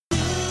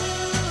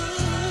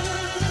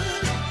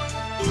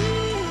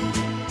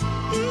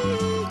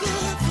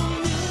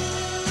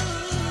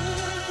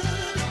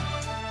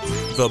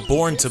the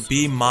Born to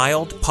Be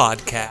Mild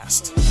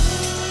podcast.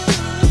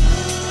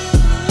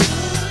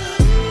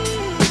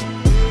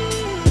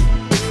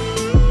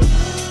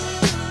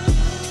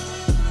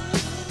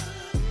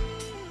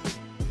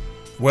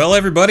 Well,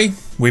 everybody,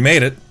 we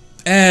made it.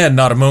 And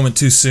not a moment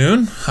too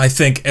soon. I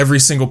think every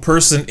single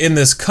person in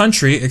this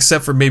country,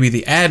 except for maybe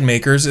the ad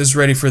makers, is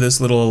ready for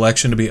this little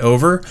election to be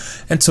over.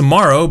 And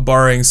tomorrow,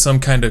 barring some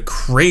kind of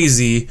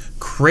crazy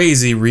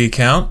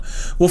recount,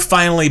 will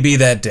finally be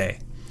that day.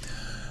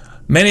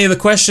 Many of the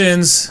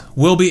questions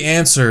will be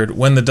answered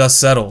when the dust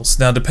settles.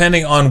 Now,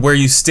 depending on where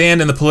you stand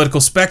in the political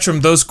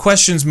spectrum, those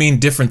questions mean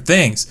different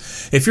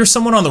things. If you're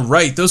someone on the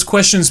right, those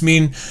questions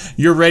mean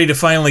you're ready to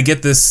finally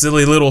get this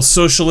silly little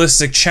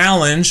socialistic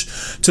challenge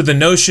to the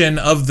notion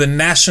of the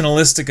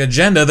nationalistic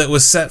agenda that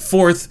was set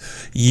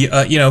forth,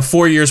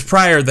 4 years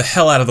prior, the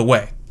hell out of the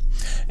way.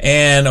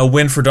 And a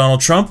win for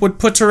Donald Trump would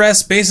put to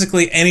rest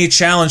basically any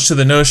challenge to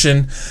the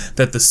notion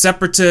that the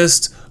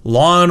separatist,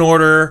 law and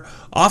order,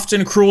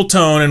 often cruel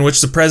tone in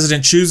which the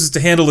president chooses to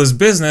handle his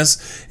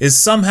business is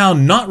somehow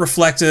not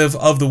reflective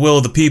of the will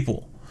of the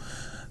people.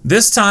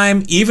 This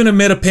time, even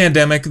amid a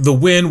pandemic, the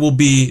win will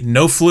be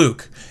no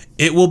fluke.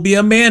 It will be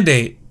a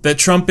mandate that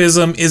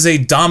Trumpism is a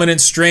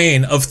dominant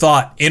strain of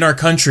thought in our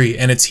country,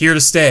 and it's here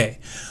to stay.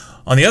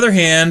 On the other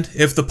hand,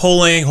 if the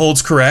polling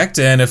holds correct,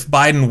 and if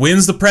Biden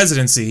wins the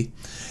presidency,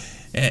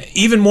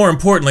 even more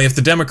importantly, if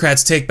the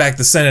Democrats take back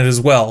the Senate as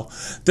well,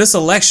 this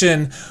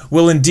election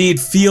will indeed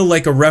feel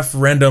like a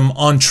referendum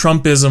on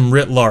Trumpism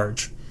writ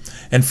large.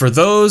 And for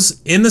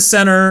those in the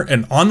center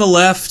and on the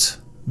left,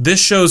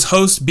 this show's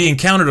host being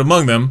counted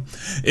among them,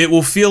 it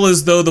will feel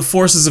as though the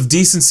forces of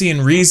decency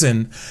and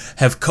reason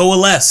have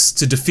coalesced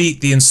to defeat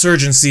the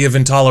insurgency of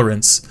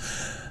intolerance.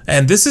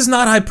 And this is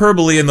not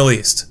hyperbole in the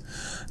least.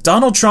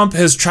 Donald Trump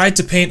has tried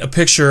to paint a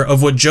picture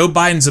of what Joe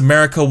Biden's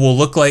America will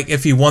look like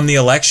if he won the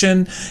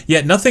election,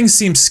 yet nothing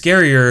seems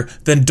scarier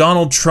than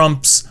Donald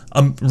Trump's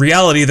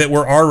reality that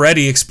we're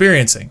already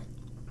experiencing.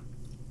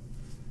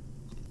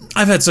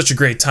 I've had such a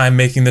great time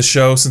making this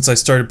show since I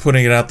started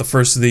putting it out the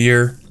first of the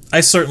year.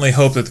 I certainly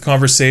hope that the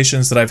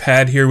conversations that I've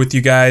had here with you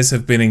guys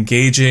have been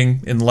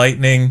engaging,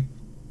 enlightening,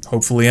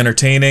 hopefully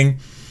entertaining,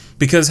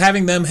 because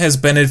having them has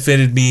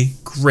benefited me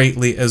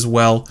greatly as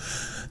well.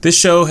 This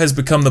show has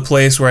become the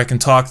place where I can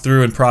talk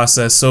through and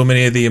process so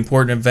many of the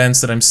important events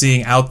that I'm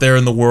seeing out there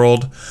in the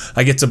world.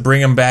 I get to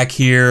bring them back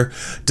here,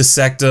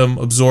 dissect them,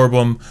 absorb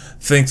them,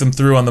 think them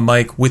through on the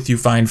mic with you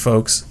fine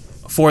folks.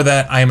 For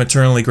that, I am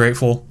eternally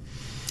grateful.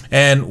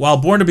 And while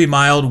Born to Be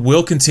Mild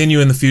will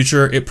continue in the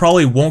future, it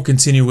probably won't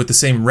continue with the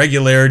same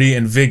regularity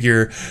and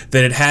vigor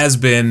that it has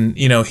been,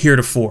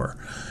 heretofore.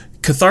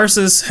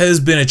 Catharsis has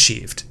been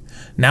achieved.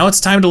 Now it's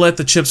time to let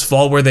the chips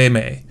fall where they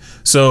may.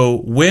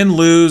 So win,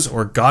 lose,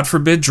 or God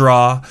forbid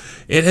draw,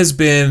 it has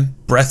been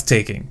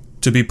breathtaking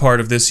to be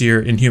part of this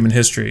year in human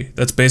history.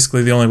 That's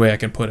basically the only way I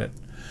can put it.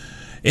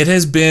 It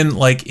has been,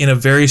 in a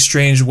very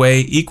strange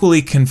way,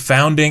 equally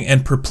confounding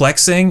and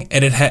perplexing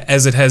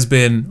as it has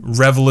been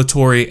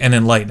revelatory and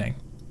enlightening.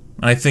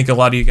 And I think a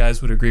lot of you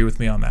guys would agree with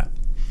me on that.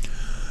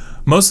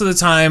 Most of the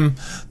time,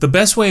 the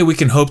best way we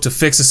can hope to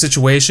fix a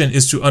situation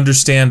is to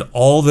understand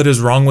all that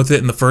is wrong with it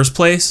in the first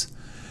place.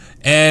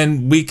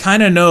 And we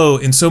kind of know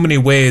in so many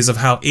ways of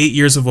how 8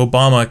 years of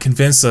Obama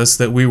convinced us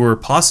that we were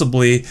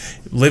possibly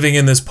living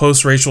in this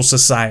post-racial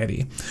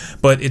society.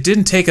 But it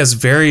didn't take us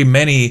very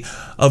many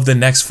of the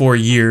next 4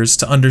 years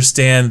to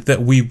understand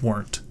that we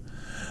weren't.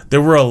 There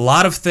were a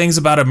lot of things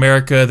about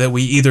America that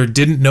we either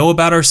didn't know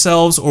about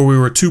ourselves or we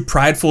were too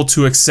prideful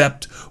to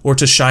accept or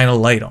to shine a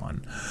light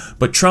on.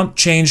 But Trump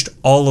changed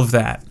all of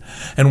that.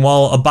 And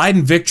while a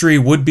Biden victory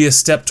would be a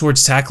step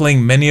towards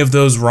tackling many of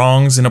those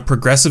wrongs in a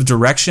progressive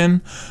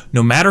direction,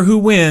 no matter who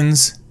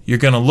wins, you're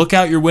going to look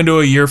out your window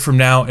a year from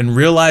now and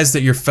realize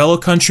that your fellow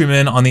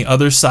countrymen on the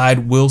other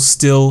side will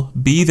still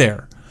be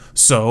there.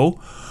 So,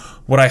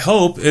 what I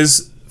hope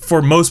is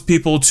for most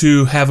people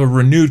to have a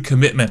renewed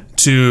commitment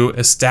to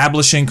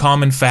establishing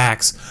common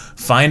facts,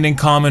 finding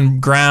common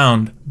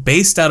ground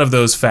based out of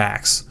those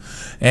facts.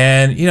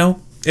 And,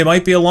 it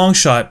might be a long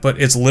shot,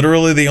 but it's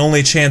literally the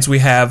only chance we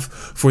have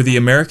for the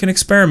American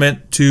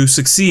experiment to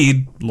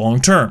succeed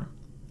long term.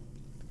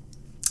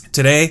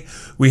 Today,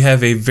 we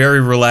have a very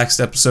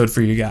relaxed episode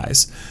for you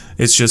guys.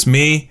 It's just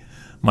me,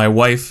 my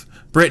wife,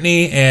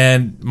 Brittany,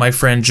 and my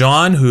friend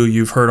John, who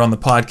you've heard on the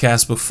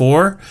podcast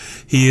before.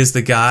 He is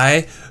the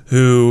guy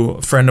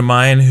a friend of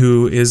mine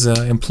who is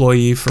an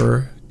employee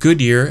for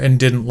Goodyear and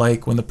didn't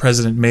like when the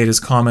president made his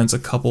comments a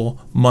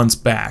couple months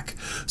back.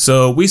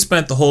 So we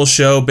spent the whole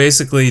show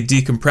basically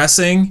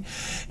decompressing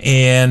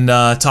and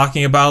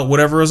talking about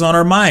whatever was on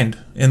our mind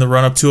in the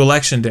run-up to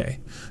Election Day.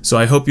 So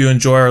I hope you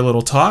enjoy our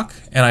little talk,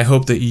 and I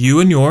hope that you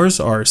and yours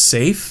are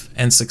safe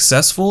and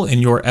successful in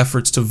your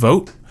efforts to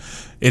vote.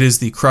 It is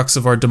the crux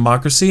of our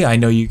democracy. I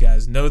know you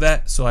guys know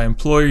that, so I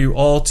implore you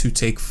all to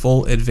take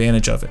full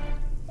advantage of it.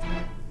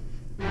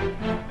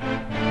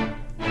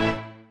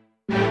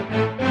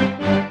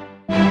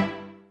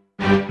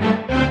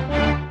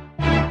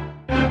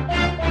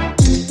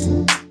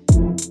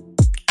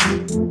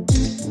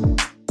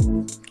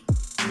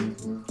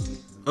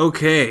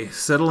 Okay,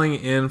 settling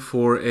in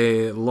for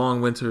a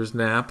long winter's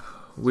nap.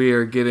 We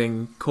are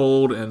getting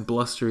cold and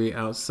blustery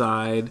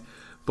outside,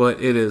 but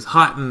it is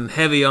hot and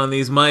heavy on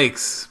these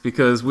mics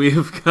because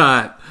we've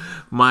got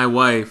my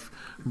wife,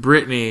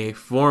 Brittany,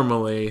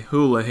 formerly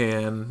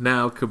Houlihan,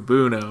 now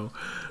Kabuno,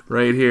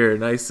 right here.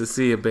 Nice to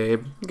see you,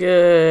 babe.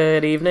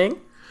 Good evening.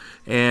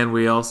 And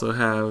we also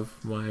have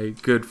my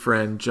good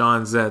friend,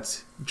 John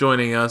Zetz,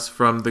 joining us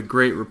from the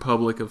great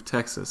Republic of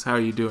Texas. How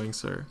are you doing,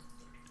 sir?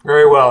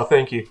 Very well,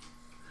 thank you.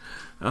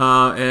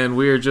 And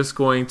we are just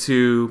going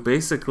to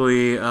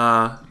basically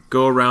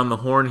go around the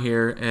horn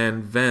here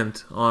and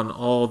vent on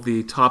all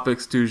the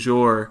topics du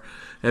jour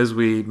as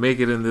we make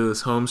it into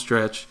this home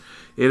stretch.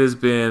 It has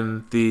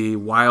been the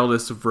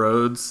wildest of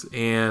roads,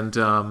 and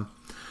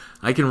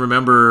I can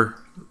remember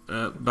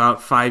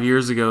about 5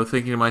 years ago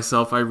thinking to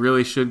myself, I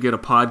really should get a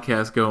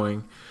podcast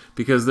going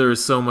because there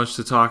is so much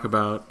to talk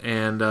about.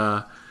 And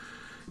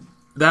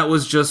that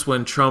was just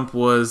when Trump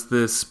was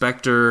the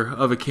specter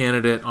of a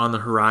candidate on the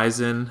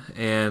horizon,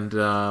 and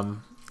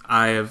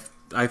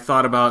I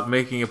thought about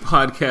making a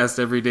podcast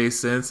every day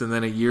since, and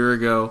then a year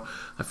ago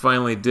I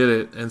finally did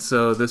it. And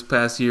so this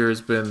past year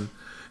has been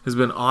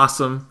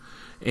awesome,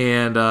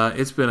 and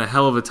it's been a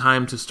hell of a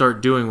time to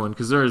start doing one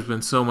because there has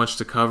been so much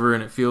to cover,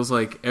 and it feels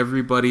like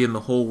everybody in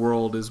the whole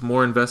world is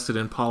more invested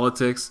in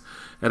politics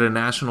at a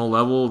national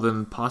level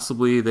than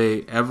possibly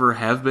they ever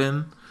have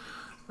been.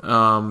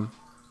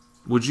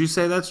 Would you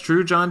say that's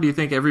true, John? Do you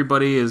think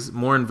everybody is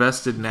more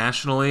invested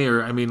nationally,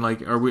 or I mean,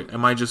 like,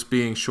 am I just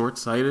being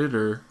short-sighted,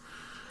 or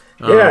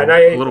yeah? And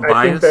a little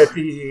biased? I think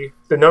that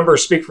the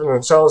numbers speak for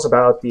themselves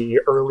about the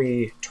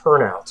early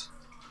turnout.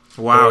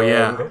 Wow,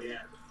 and,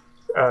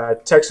 yeah.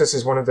 Texas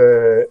is one of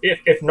the,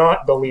 if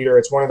not the leader,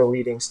 it's one of the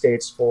leading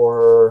states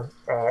for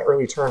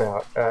early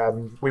turnout.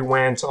 We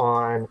went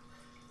on,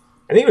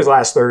 I think it was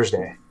last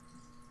Thursday.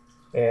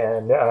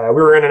 And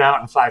we were in and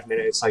out in 5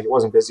 minutes. Like, it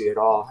wasn't busy at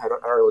all at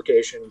our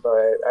location.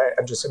 But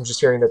I'm just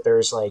hearing that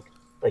there's like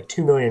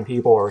 2 million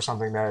people or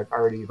something that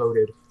already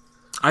voted.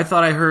 I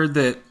thought I heard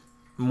that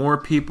more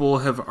people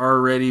have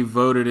already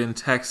voted in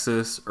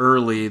Texas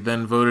early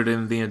than voted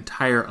in the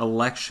entire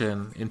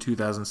election in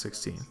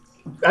 2016.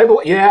 I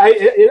believe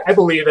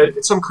it.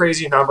 It's some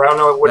crazy number. I don't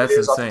know what it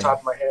is insane off the top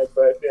of my head,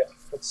 but yeah,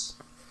 it's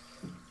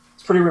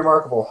pretty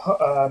remarkable.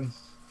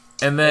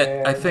 And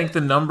I think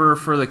the number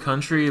for the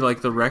country, like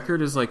the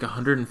record, is like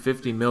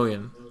 150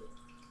 million.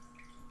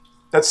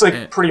 That's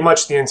pretty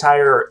much the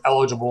entire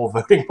eligible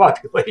voting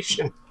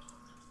population.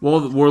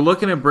 Well, we're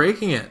looking at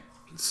breaking it.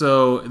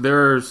 So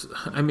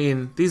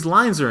these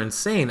lines are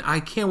insane.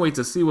 I can't wait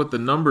to see what the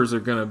numbers are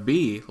going to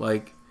be.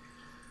 Like,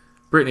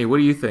 Brittany, what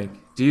do you think?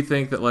 Do you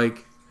think that,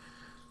 like,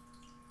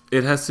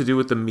 it has to do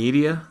with the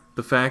media?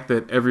 The fact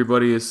that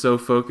everybody is so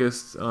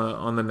focused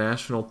on the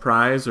national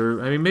prize,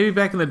 or I mean, maybe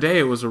back in the day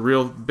it was a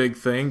real big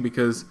thing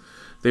because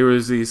there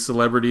was these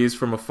celebrities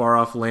from a far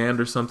off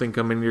land or something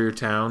coming to your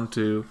town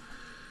to,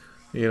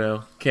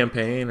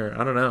 campaign, or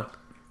I don't know.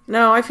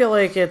 No, I feel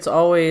like it's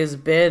always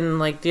been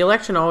like the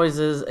election always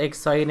is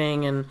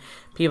exciting and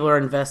people are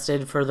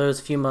invested for those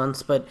few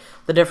months, but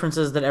the difference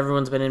is that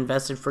everyone's been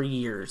invested for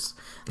years.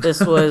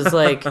 This was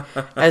like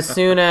as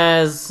soon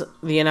as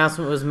the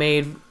announcement was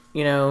made,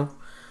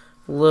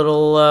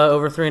 little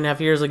over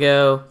 3.5 years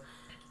ago,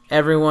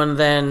 everyone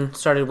then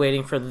started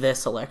waiting for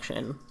this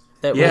election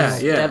that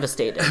was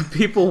devastating.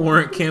 People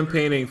weren't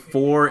campaigning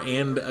for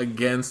and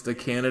against a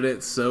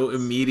candidate so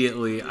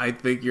immediately. I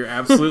think you're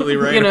absolutely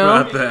right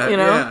about that.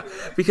 Yeah.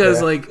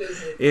 Because like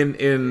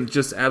in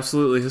just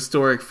absolutely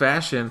historic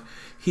fashion,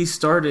 he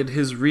started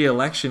his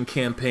re-election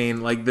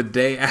campaign like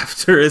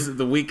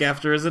the week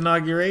after his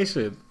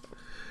inauguration.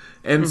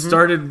 And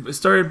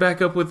started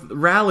back up with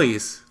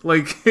rallies,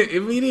 like,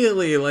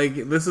 immediately. Like,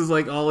 this is,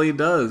 like, all he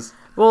does.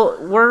 Well,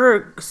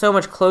 we're so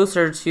much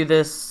closer to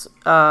this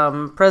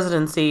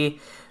presidency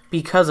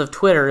because of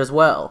Twitter as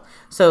well.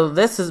 So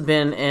this has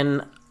been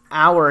in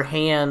our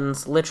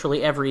hands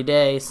literally every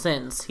day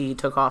since he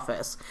took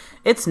office.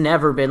 It's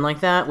never been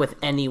like that with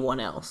anyone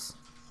else.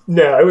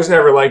 No, it was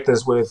never like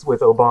this with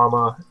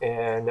Obama.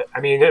 And, I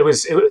mean, it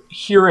was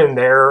here and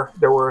there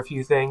were a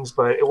few things,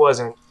 but it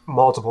wasn't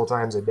multiple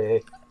times a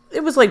day.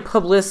 It was like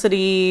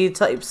publicity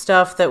type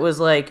stuff that was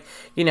like,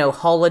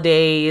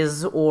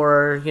 holidays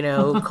or,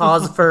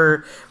 cause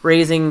for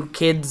raising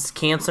kids'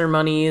 cancer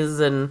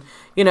monies and,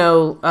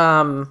 not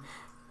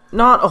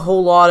a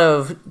whole lot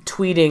of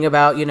tweeting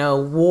about,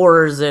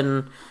 wars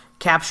and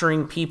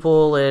capturing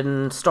people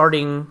and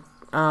starting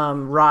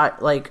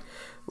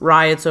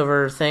riots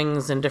over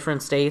things in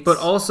different states. But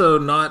also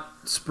not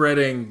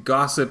spreading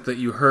gossip that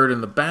you heard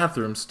in the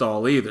bathroom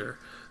stall either.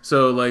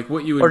 So, like,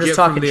 what you would get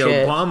from the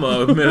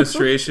Obama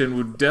administration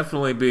would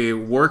definitely be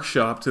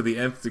workshop to the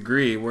nth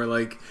degree, where,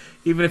 like,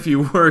 even if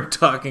you were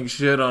talking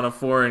shit on a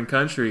foreign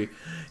country,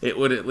 it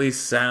would at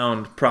least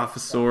sound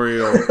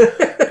professorial.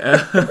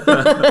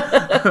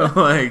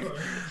 Like,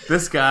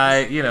 this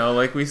guy,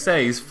 like we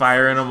say, he's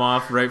firing them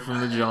off right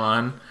from the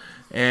John.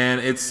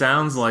 And it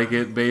sounds like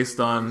it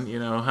based on,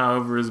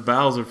 however his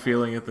bowels are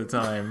feeling at the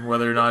time,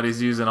 whether or not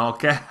he's using all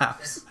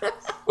caps.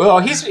 Well,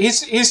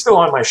 he's still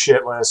on my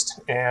shit list,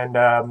 and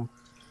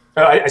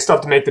I still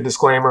have to make the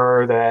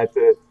disclaimer that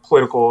the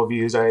political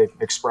views I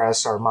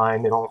express are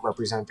mine. They don't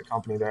represent the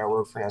company that I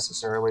work for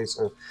necessarily,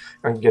 so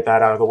I can get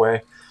that out of the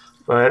way.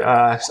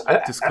 But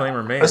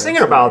Disclaimer made. I was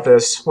thinking about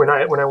this when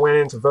I went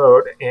in to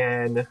vote,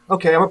 and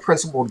okay, I'm a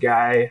principled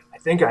guy. I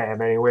think I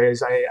am,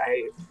 anyways.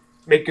 I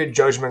make good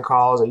judgment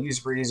calls. I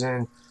use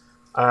reason.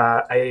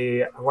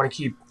 I want to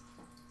keep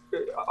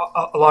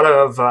a lot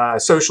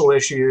of social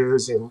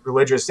issues and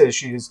religious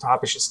issues,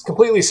 topics, just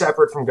completely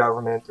separate from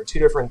government. They're two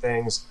different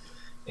things.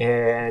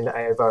 And I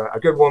have a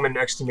good woman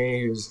next to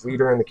me who's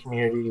leader in the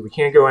community. We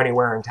can't go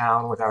anywhere in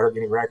town without her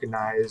getting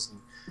recognized.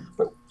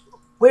 But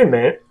wait a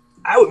minute,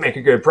 I would make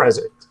a good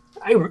president.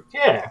 I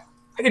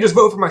could just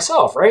vote for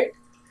myself, right?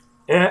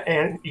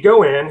 And you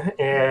go in,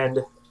 and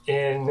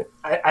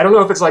I don't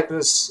know if it's like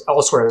this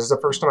elsewhere. This is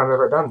the first time I've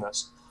ever done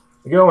this.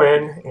 You go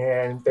in,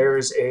 and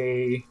there's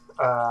a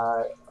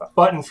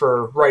button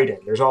for write-in.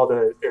 There's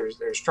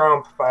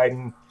Trump,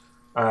 Biden,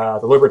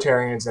 the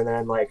Libertarians, and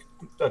then like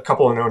a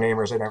couple of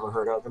no-namers I never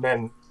heard of, and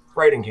then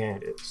write-in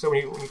candidates. So when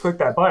you click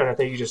that button, I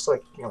think you just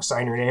like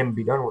sign your name and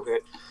be done with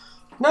it.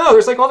 No,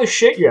 there's like all this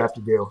shit you have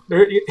to do.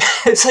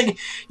 It's like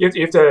you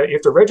have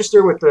to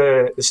register with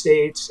the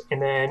state, and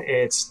then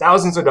it's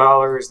thousands of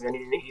dollars, and then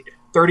you need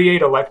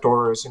 38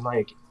 electors, and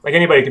like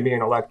anybody can be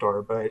an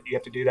elector, but you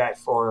have to do that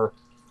for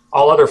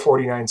all other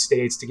 49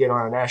 states to get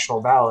on a national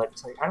ballot.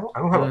 It's like I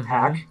don't have a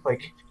PAC.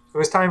 Like it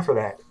was time for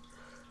that.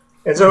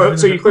 And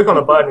so you click on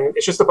the button,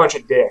 it's just a bunch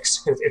of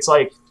dicks. It's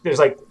like there's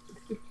like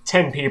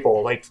 10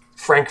 people, like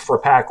Frank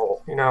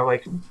Frapackle,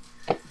 like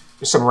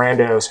just some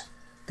randos.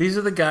 These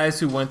are the guys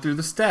who went through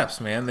the steps,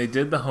 man. They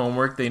did the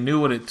homework. They knew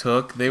what it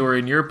took. They were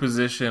in your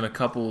position a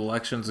couple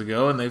elections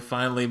ago, and they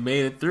finally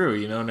made it through.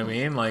 You know what I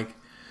mean? Like,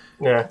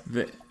 yeah,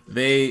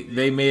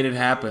 they made it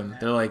happen.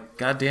 They're like,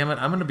 God damn it,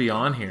 I'm going to be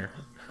on here.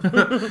 And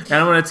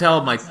I'm going to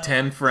tell my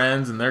 10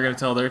 friends, and they're going to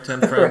tell their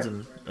 10 friends,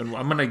 and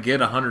I'm going to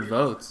get 100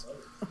 votes.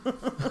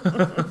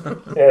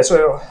 Yeah,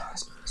 so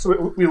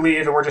we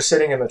leave, and we're just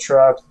sitting in the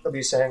truck.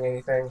 Nobody saying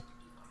anything.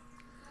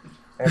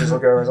 And I just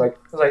look over and was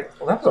like,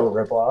 well, that was a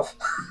ripoff.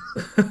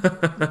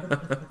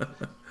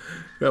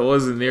 That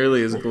wasn't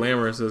nearly as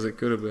glamorous as it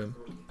could have been.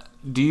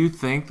 Do you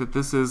think that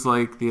this is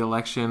like the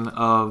election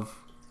of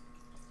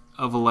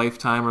a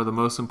lifetime, or the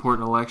most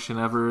important election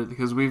ever?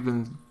 Because we've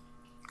been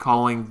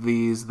calling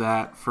these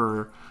that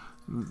for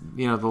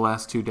the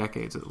last 2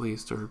 decades at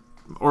least, or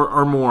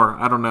more.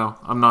 I don't know.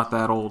 I'm not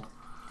that old.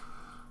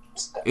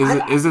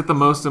 Is it the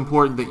most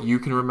important that you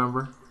can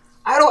remember?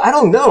 I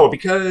don't know,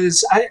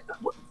 because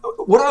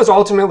what I was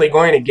ultimately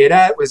going to get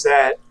at was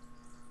that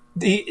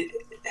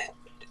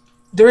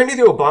during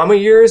the Obama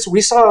years,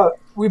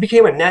 we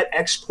became a net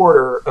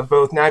exporter of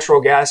both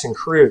natural gas and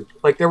crude.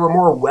 Like there were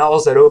more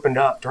wells that opened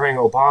up during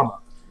Obama.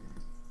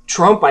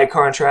 Trump, by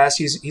contrast,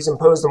 he's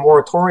imposed a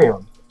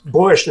moratorium.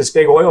 Bush, this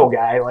big oil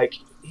guy, like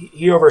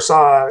he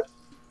oversaw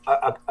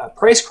a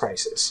price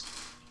crisis.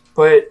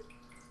 But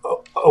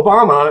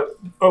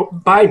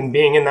Biden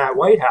being in that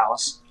White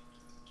House,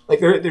 like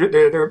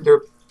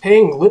they're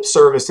paying lip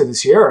service to the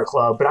Sierra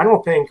Club, but I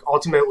don't think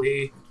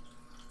ultimately.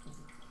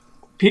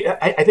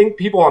 I think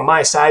people on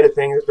my side of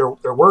things,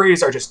 their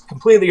worries are just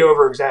completely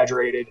over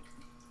exaggerated.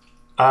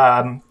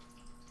 I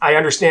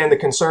understand the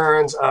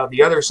concerns of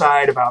the other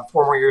side about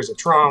 4 more years of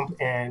Trump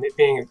and it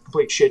being a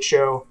complete shit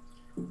show,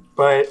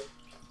 but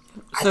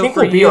I think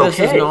for we'll be you, okay. this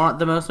is not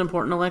the most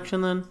important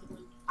election, then?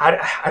 I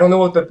don't know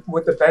what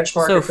the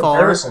benchmark so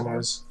comparison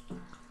is.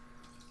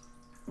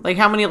 Like,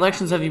 how many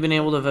elections have you been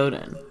able to vote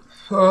in?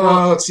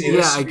 Let's see.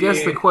 Yeah, I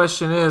guess the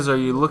question is, are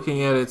you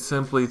looking at it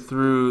simply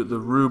through the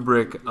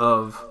rubric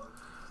of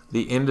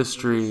the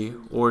industry,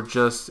 or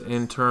just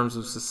in terms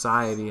of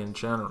society in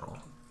general?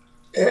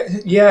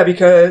 Yeah,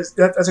 because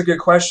that's a good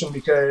question,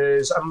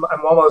 because I'm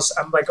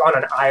like on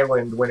an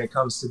island when it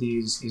comes to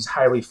these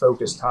highly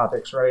focused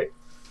topics, right?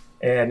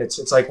 And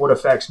it's like what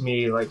affects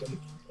me, like,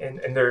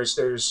 and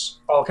there's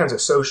all kinds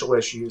of social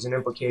issues and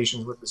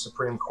implications with the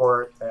Supreme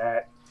Court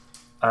that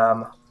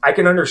I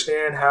can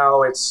understand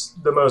how it's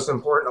the most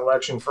important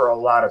election for a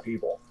lot of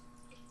people.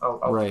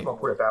 I'll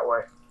put it that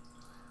way.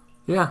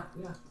 Yeah,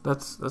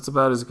 that's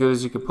about as good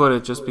as you could put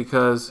it. Just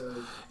because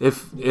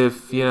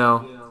if you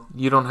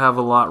don't have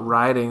a lot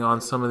riding on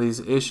some of these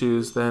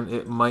issues, then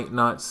it might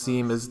not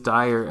seem as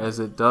dire as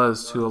it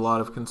does to a lot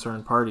of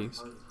concerned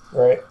parties.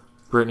 Right.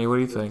 Brittany, what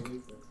do you think?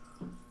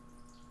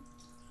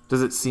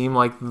 Does it seem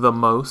like the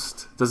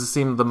most? Does it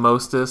seem the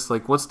mostest?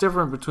 Like, what's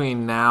different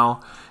between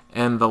now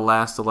and the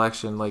last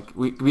election? Like,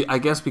 we I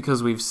guess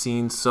because we've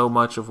seen so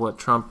much of what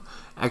Trump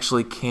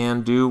actually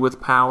can do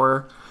with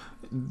power,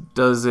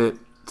 does it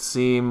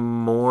seem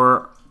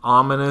more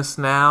ominous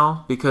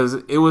now? Because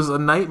it was a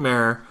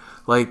nightmare,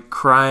 like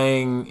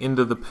crying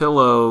into the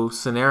pillow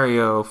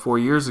scenario 4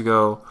 years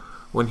ago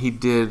when he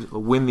did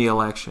win the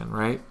election,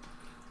 right?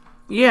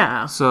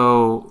 Yeah.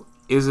 So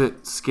is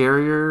it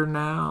scarier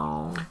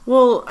now?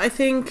 Well, I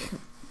think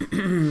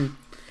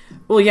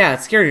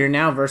it's scarier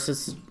now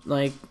versus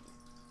like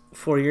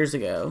 4 years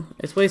ago.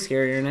 It's way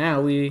scarier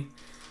now. We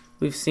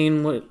we've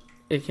seen what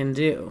it can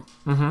do.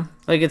 Mm-hmm.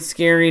 Like, it's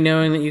scary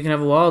knowing that you can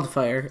have a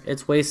wildfire.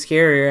 It's way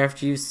scarier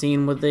after you've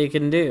seen what they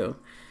can do.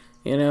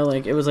 You know,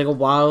 like, it was like a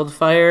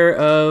wildfire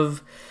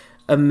of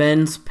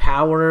immense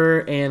power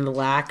and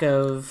lack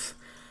of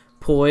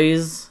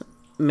poise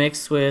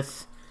mixed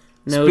with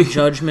no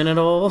judgment at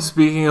all.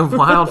 Speaking of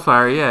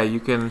wildfire, yeah, you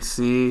can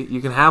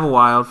have a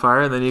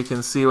wildfire, and then you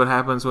can see what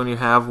happens when you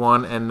have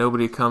one and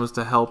nobody comes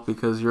to help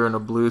because you're in a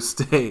blue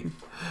state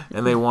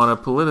and they want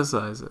to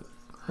politicize it.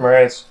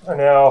 Right, I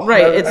know.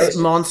 Right, it's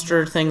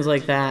monster things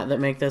like that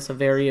make this a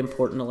very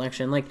important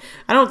election. Like,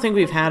 I don't think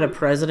we've had a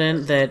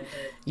president that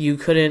you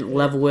couldn't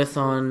level with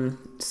on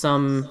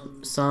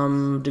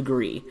some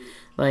degree.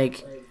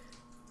 Like,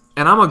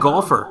 and I'm a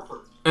golfer.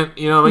 And,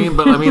 you know what I mean?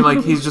 But, I mean,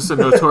 like, he's just a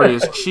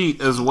notorious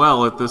cheat as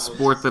well at this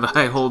sport that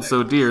I hold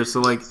so dear. So,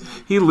 like,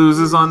 he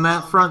loses on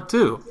that front,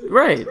 too.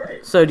 Right.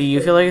 So, do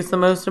you feel like it's the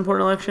most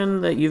important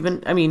election that you've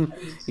been... I mean,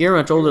 you're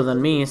much older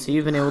than me, so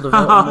you've been able to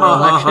vote in more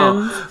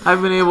elections.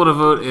 I've been able to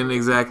vote in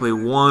exactly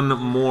one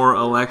more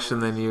election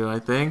than you, I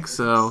think.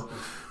 So,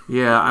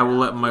 yeah, I will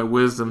let my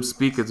wisdom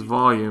speak its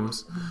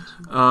volumes.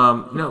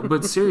 No,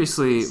 but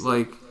seriously,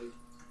 like,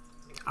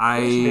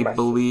 I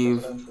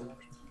believe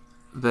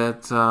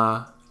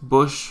that...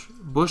 Bush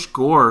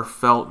Gore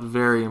felt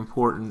very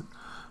important,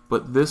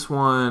 but this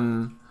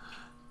one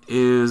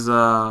is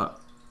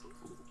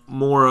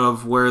more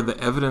of where the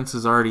evidence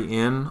is already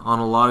in on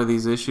a lot of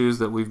these issues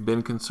that we've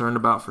been concerned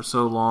about for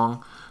so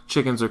long.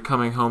 Chickens are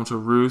coming home to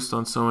roost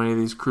on so many of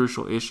these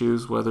crucial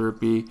issues, whether it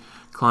be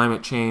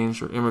climate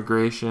change or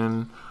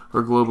immigration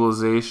or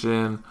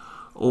globalization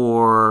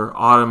or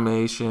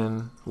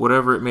automation,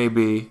 whatever it may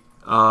be.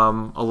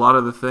 A lot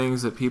of the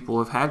things that people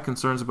have had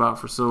concerns about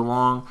for so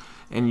long,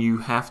 and you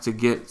have to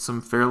get some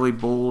fairly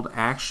bold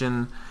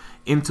action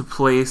into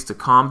place to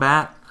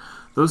combat.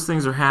 Those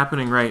things are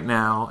happening right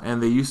now, and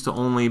they used to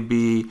only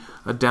be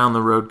a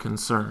down-the-road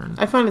concern.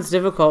 I find it's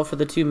difficult for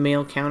the two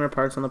male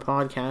counterparts on the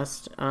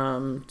podcast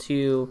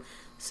to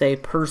say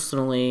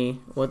personally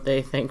what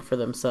they think for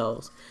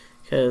themselves.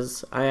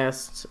 Because I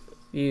asked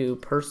you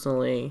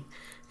personally,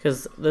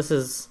 because this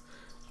is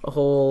a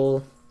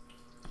whole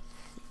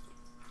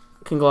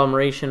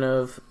conglomeration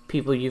of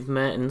people you've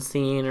met and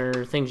seen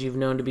or things you've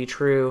known to be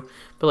true,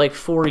 but like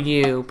for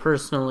you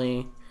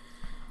personally,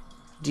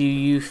 do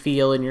you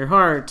feel in your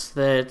heart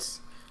that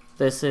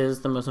this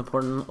is the most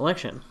important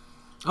election?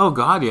 Oh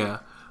God, yeah.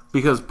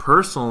 Because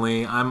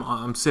personally,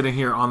 I'm sitting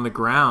here on the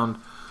ground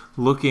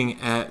looking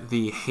at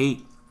the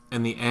hate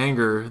and the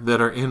anger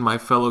that are in my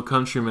fellow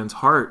countrymen's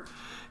heart,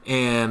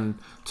 and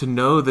to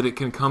know that it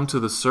can come to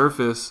the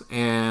surface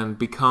and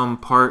become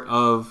part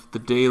of the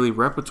daily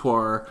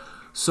repertoire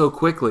so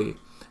quickly,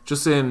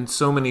 just in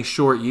so many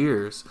short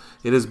years.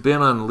 It has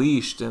been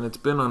unleashed and it's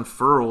been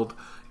unfurled,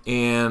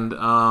 and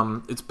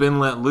it's been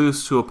let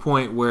loose to a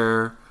point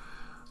where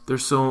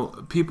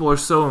people are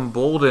so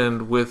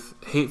emboldened with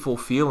hateful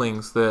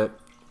feelings that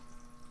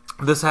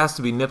this has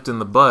to be nipped in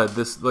the bud.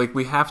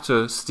 We have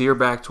to steer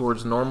back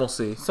towards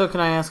normalcy. So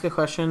can I ask a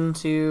question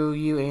to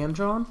you and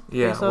John?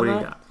 Yeah, what do you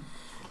got?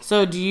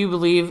 So do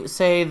you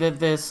say that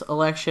this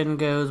election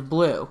goes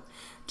blue?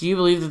 Do you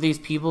believe that these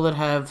people that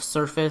have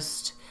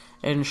surfaced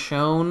and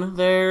shown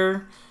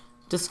their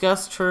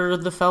disgust for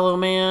the fellow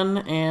man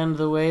and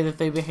the way that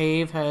they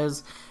behave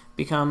has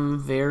become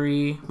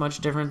very much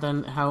different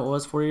than how it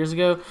was 4 years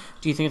ago?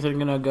 Do you think they're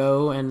going to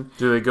go and...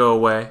 Do they go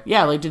away?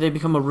 Yeah, like, do they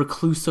become a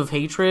reclusive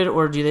hatred,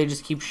 or do they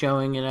just keep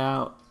showing it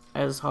out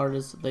as hard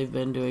as they've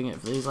been doing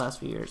it for these last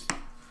few years?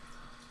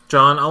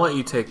 John, I'll let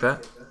you take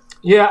that.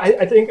 Yeah,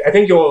 I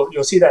think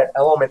you'll see that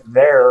element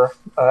there,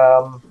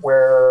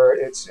 where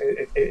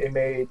it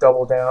may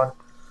double down.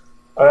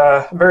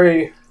 I'm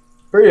very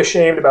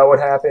ashamed about what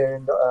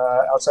happened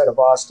outside of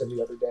Boston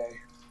the other day,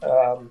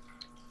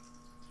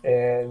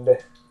 and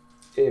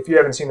if you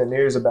haven't seen the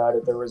news about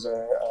it, there was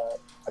a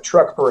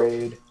truck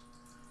parade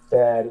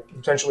that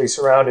essentially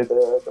surrounded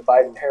the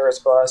Biden-Harris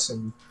bus,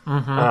 and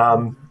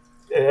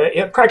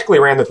it practically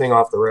ran the thing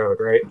off the road,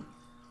 right?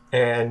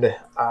 And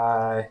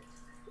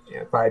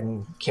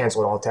Biden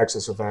canceled all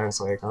Texas events.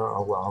 Like,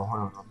 oh well, I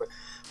don't know.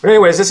 But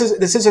anyways, this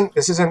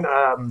isn't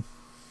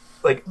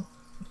like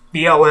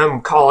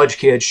BLM college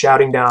kids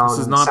shouting down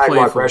sidewalk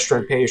playful.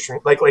 Restaurant pastry.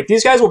 Like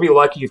these guys will be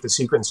lucky if the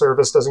Secret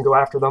Service doesn't go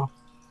after them.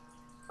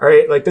 All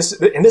right, like this,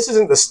 and this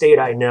isn't the state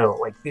I know.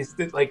 Like these,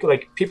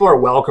 like people are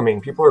welcoming,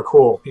 people are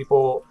cool,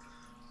 people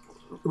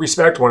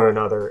respect one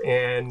another,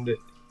 and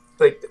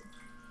like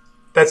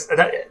that's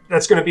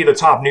going to be the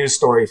top news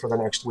story for the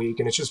next week,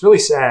 and it's just really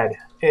sad.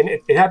 And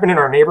it happened in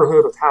our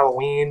neighborhood with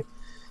Halloween.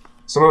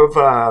 Some of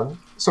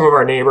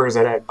our neighbors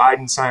that had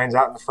Biden signs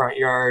out in the front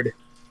yard,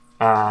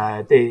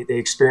 they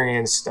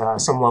experienced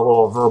some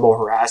level of verbal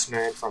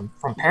harassment from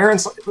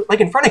parents,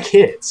 like in front of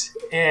kids,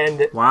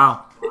 and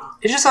wow,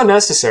 it's just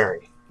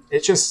unnecessary.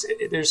 It's just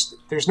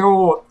there's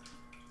no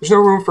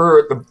room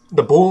for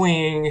the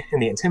bullying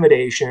and the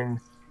intimidation.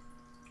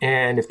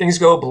 And if things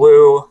go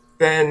blue,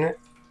 then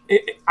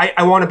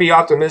I want to be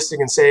optimistic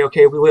and say,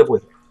 okay, we live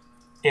with it.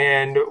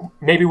 and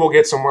maybe we'll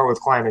get somewhere with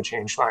climate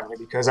change finally,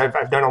 because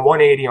I've done a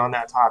 180 on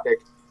that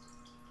topic.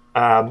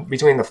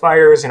 Between the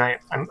fires and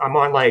I'm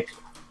on like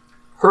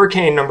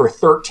hurricane number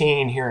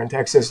 13 here in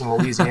Texas and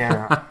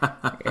Louisiana.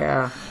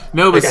 Yeah.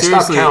 No, but Like, I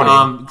stopped seriously,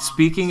 counting.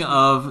 speaking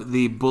of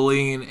the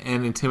bullying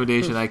and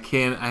intimidation, I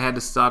had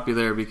to stop you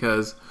there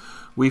because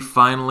we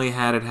finally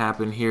had it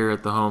happen here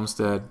at the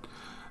homestead.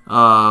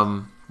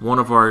 One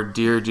of our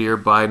dear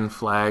Biden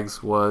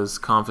flags was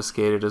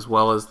confiscated, as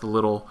well as the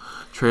little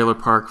trailer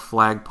park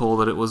flagpole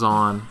that it was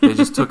on. They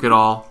just took it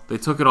all. They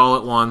took it all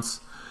at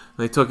once.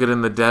 They took it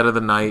in the dead of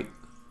the night,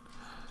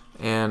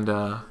 and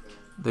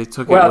they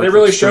took it. Wow, they with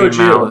really extreme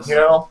showed you,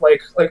 malice.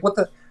 like what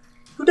the,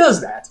 who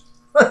does that?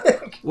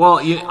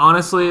 Well,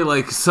 honestly,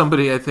 like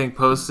somebody I think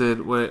posted,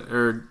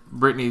 or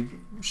Brittany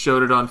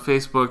showed it on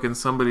Facebook, and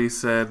somebody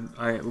said,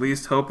 I at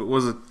least hope it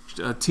was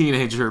a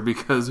teenager,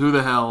 because who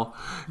the hell,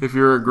 if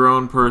you're a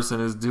grown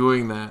person, is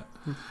doing that?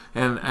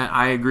 And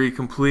I agree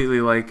completely.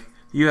 Like,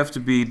 you have to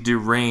be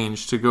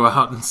deranged to go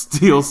out and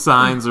steal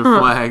signs or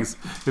flags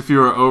if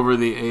you are over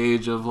the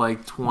age of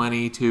like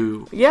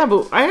 22. Yeah,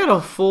 but I had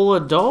a full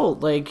adult,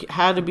 like,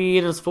 had to be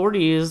in his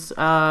 40s,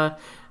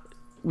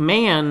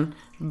 man,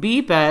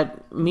 beep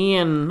at me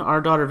and our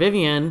daughter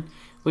Vivian.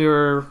 We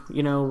were,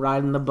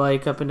 riding the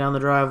bike up and down the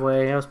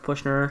driveway. I was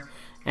pushing her,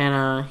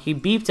 and he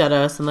beeped at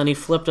us, and then he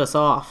flipped us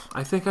off.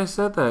 I think I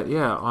said that,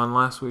 yeah, on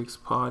last week's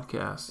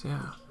podcast,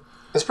 yeah.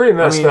 It's pretty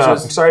messed up. I'm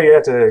sorry you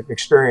had to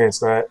experience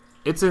that.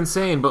 It's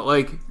insane, but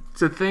like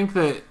to think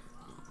that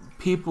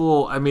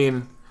people,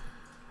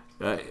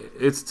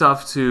 it's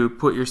tough to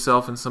put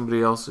yourself in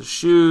somebody else's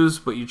shoes,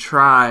 but you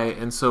try.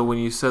 And so when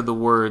you said the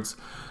words,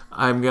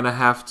 I'm going to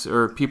have to,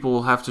 or people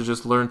will have to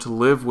just learn to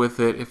live with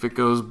it if it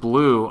goes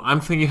blue, I'm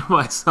thinking to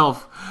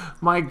myself,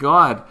 my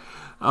God,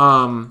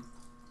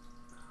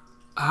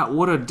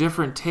 what a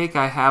different take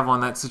I have on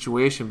that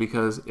situation,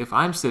 because if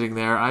I'm sitting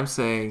there, I'm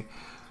saying,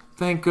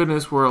 thank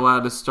goodness we're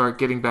allowed to start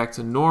getting back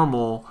to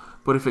normal.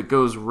 But if it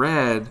goes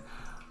red,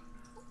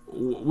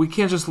 we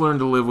can't just learn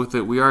to live with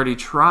it. We already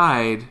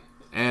tried,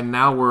 and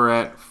now we're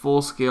at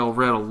full-scale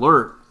red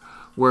alert,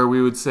 where we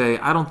would say,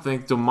 I don't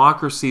think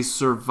democracy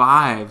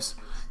survives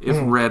if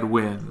red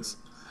wins.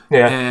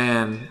 Yeah.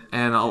 And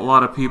a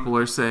lot of people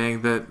are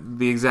saying that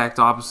the exact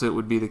opposite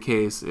would be the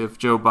case if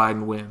Joe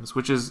Biden wins,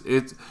 which is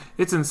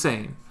it's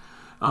insane.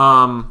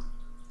 I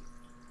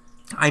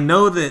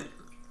know that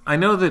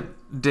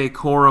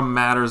decorum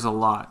matters a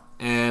lot.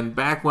 And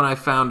back when I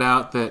found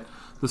out that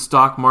the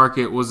stock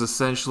market was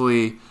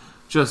essentially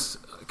just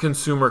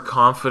consumer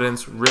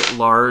confidence writ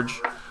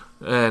large,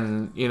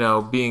 and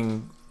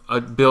being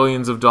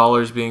billions of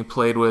dollars being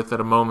played with at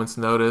a moment's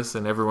notice,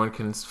 and everyone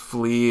can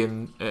flee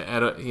and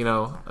at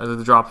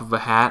the drop of a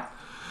hat.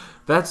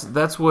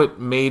 That's what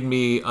made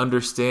me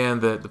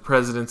understand that the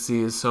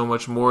presidency is so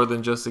much more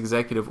than just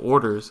executive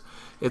orders.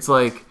 It's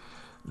like,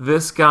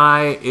 this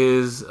guy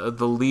is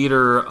the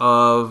leader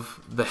of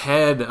the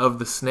head of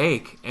the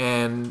snake,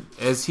 and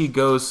as he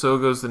goes, so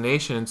goes the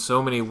nation in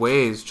so many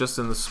ways, just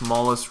in the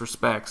smallest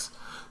respects.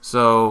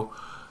 So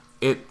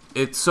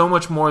it's so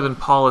much more than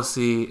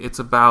policy. It's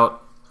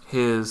about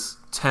his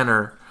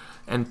tenor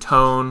and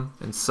tone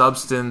and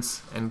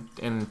substance and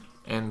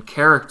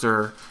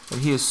character, and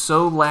he is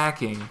so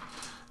lacking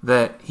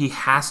that he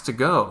has to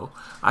go.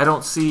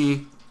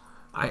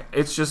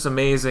 It's just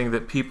amazing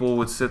that people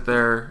would sit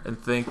there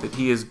and think that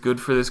he is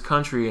good for this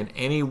country in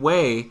any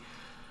way.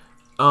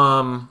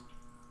 I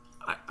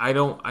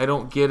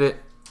don't get it.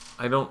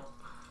 I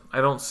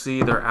don't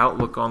see their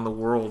outlook on the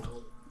world.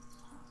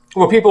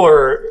 Well, people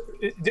are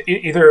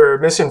either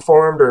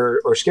misinformed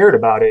or scared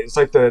about it. It's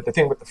like the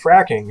thing with the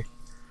fracking.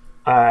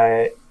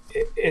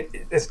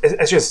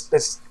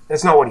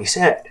 That's not what he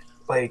said.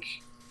 Like,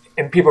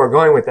 and people are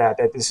going with that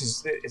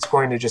it's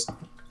going to just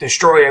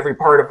destroy every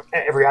part of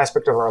every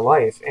aspect of our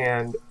life,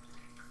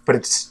 but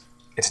it's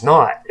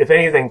not. If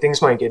anything,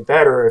 things might get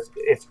better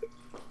if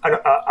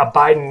a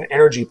Biden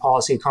energy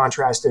policy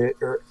contrasted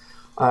or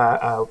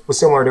was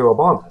similar to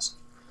Obama's,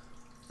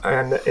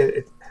 and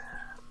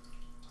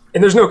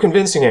there's no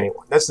convincing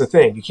anyone. That's the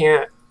thing. You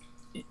can't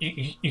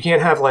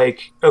have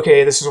like,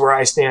 okay, this is where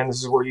I stand,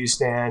 this is where you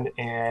stand,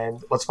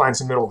 and let's find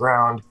some middle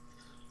ground.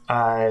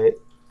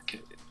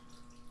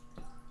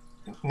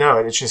 No,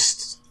 it's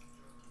just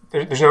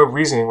there's no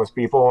reasoning with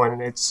people,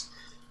 and it's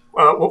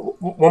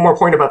one more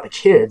point about the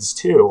kids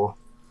too.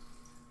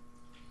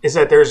 Is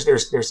that there's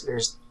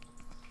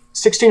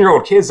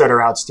 16-year-old kids that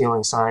are out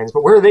stealing signs,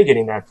 but where are they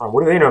getting that from?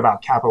 What do they know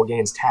about capital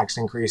gains tax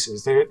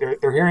increases? They're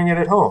hearing it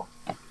at home.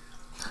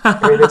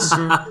 I mean, it's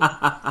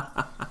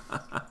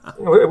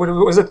what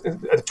was it?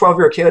 A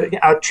 12-year-old kid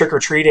out trick or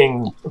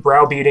treating,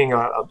 browbeating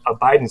a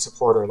Biden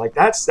supporter. Like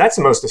that's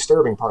the most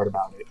disturbing part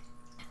about it.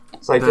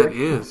 It's like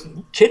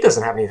the kid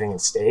doesn't have anything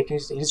at stake.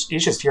 He's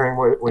just hearing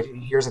what he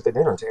hears at the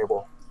dinner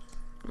table.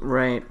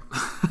 Right.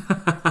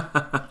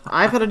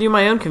 I've had to do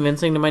my own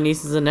convincing to my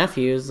nieces and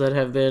nephews that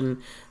have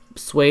been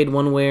swayed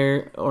one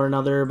way or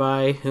another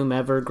by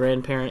whomever,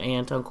 grandparent,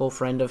 aunt, uncle,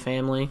 friend of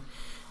family.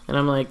 And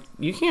I'm like,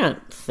 you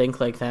can't think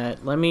like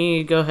that. Let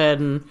me go ahead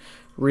and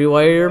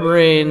rewire your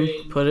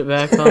brain, put it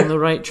back on the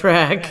right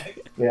track.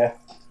 Yeah.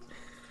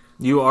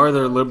 You are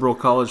their liberal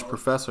college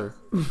professor.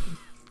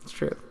 It's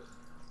true.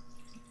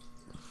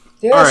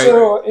 Yeah, All right.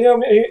 so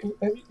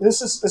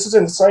this is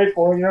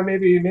insightful.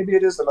 Maybe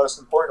it is the most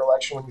important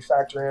election when you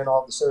factor in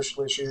all the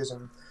social issues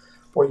and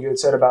what you had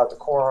said about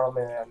decorum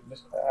and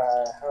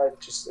how it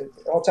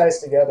all ties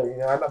together.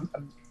 I'm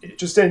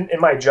just in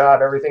my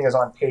job, everything is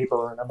on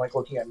paper, and I'm like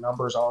looking at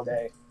numbers all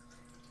day.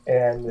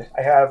 And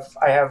I have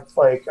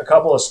like a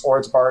couple of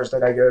sports bars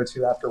that I go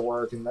to after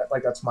work, and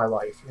that's my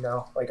life.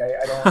 Like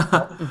I don't.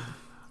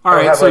 All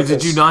right. So like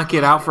did you not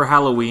get out for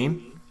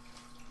Halloween?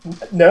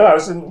 No, I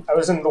was in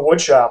the wood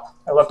shop.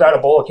 I left out a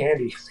bowl of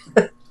candy.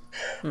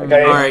 All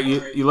right,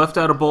 you left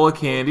out a bowl of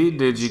candy.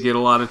 Did you get a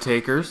lot of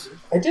takers?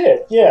 I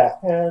did, yeah.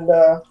 And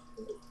I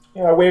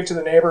waved to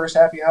the neighbors,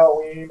 "Happy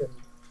Halloween," and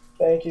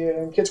thank you.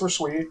 And kids were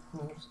sweet.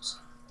 And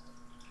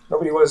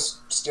nobody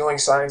was stealing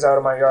signs out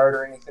of my yard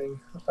or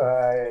anything.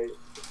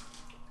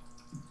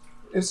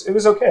 It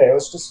was okay. It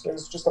was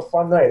just a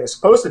fun night. It was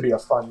supposed to be a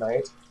fun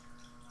night,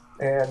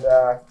 and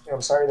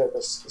I'm sorry that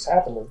this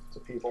happened to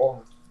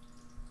people.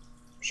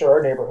 I'm sure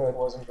our neighborhood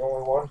wasn't the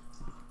only one.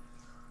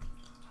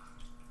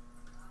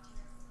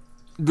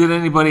 Did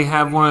anybody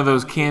have one of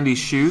those candy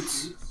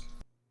shoots?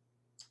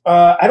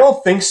 I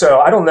don't think so.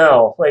 I don't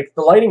know. Like,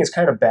 the lighting is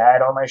kind of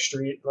bad on my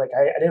street. Like,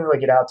 I didn't really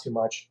get out too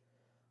much.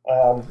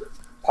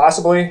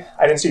 Possibly.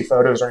 I didn't see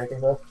photos or anything,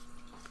 though.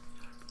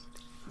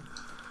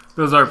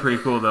 Those are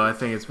pretty cool, though. I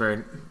think it's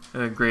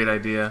a great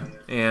idea.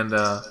 And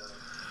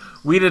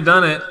we'd have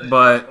done it,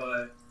 but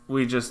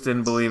we just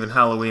didn't believe in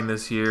Halloween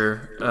this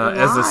year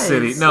as a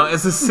city. No,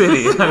 as a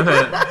city. I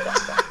meant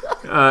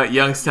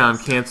Youngstown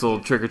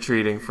canceled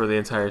trick-or-treating for the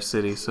entire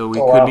city, so we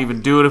couldn't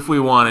even do it if we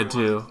wanted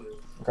to.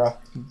 Okay.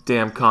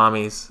 Damn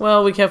commies.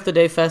 Well, we kept the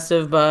day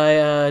festive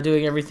by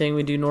doing everything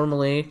we do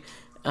normally,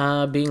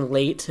 being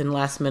late and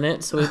last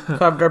minute. So we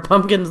carved our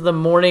pumpkins the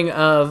morning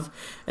of,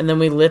 and then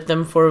we lit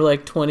them for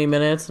like 20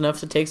 minutes, enough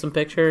to take some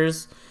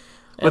pictures.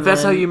 But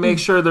that's how you make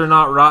sure they're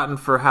not rotten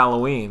for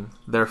Halloween.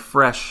 They're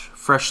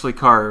freshly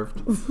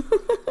carved.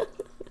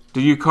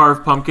 Do you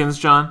carve pumpkins,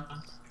 John?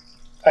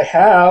 I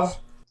have.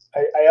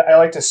 I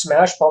like to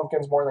smash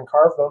pumpkins more than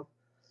carve them.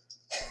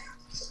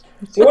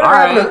 All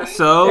right,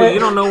 so you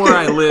don't know where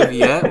I live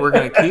yet. We're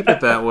going to keep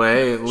it that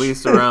way, at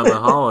least around the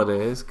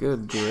holidays.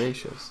 Good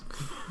gracious.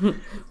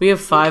 We have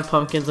 5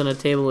 pumpkins and a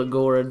table of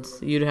gourds.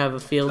 You'd have a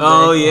field day.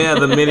 Oh, yeah,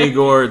 the mini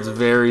gourds,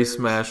 very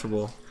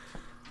smashable.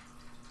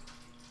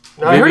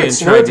 No, I heard it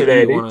snowed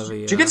today.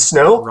 Did you get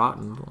snow?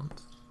 Rotten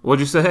ones.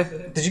 What'd you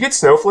say? Did you get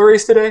snow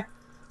flurries today?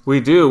 We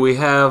do. We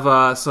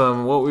have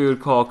some what we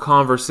would call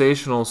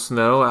conversational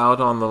snow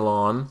out on the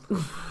lawn.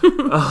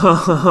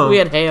 We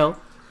had hail.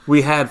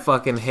 We had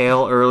fucking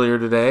hail earlier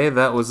today.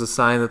 That was a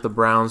sign that the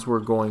Browns were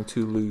going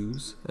to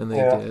lose, and they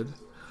did.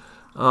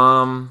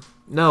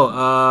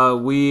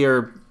 We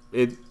are.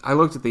 I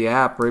looked at the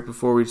app right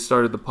before we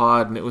started the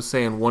pod, and it was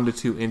saying 1 to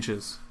 2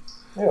 inches.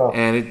 Yeah.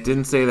 And it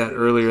didn't say that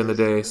earlier in the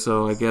day,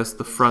 so I guess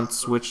the front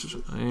switch,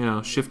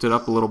 shifted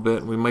up a little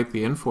bit, and we might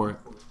be in for it.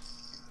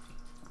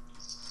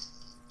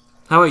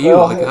 How about you?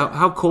 Well,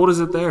 how cold is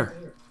it there?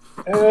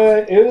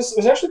 It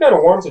was actually kind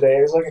of warm today.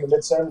 It was like in the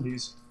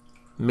mid-70s.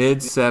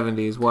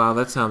 Mid-70s. Wow,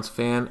 that sounds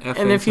fantastic.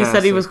 And if he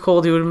said he was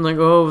cold, he would have been like,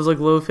 oh, it was like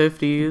low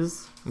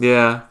 50s.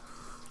 Yeah.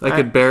 I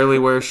could barely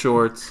wear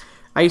shorts.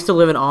 I used to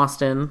live in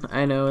Austin.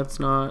 I know it's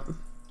not.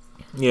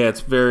 Yeah,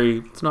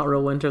 it's not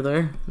real winter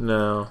there.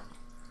 No.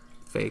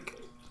 Fake.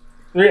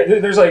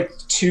 There's like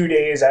 2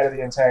 days out of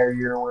the entire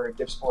year where it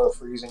dips below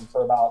freezing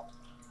for about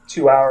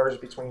 2 hours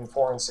between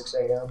 4 and 6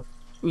 a.m.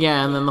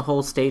 Yeah, and then the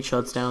whole state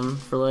shuts down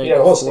for like the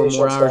whole 4 state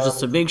more shuts hours down. just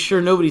to make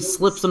sure nobody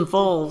slips and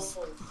falls.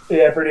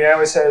 Yeah, Brittany, I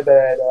always said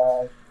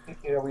that,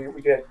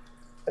 we get,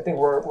 I think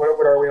what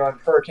are we on?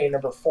 Hurricane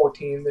number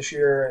 14 this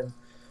year, and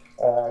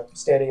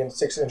standing in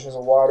 6 inches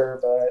of water,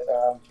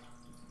 but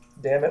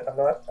damn it, I'm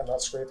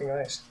not scraping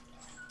ice.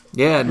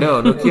 Yeah,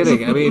 no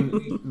kidding. I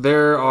mean,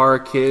 there are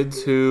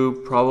kids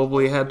who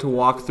probably had to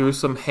walk through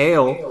some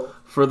hail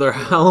for their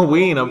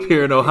Halloween up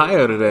here in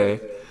Ohio today.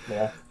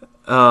 Yeah.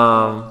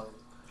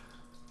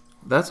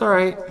 That's all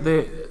right.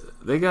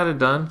 They got it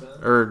done.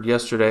 Or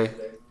yesterday.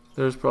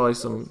 There's probably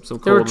some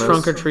coldness. There were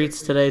trunk or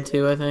treats today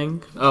too, I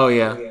think. Oh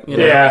yeah.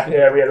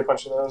 Yeah, we had a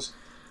bunch of those.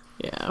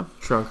 Yeah.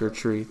 Trunk or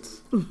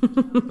treats.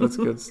 That's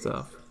good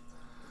stuff.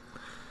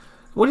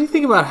 What do you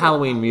think about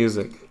Halloween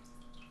music?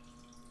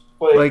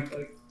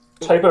 Like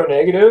Typo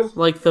Negative?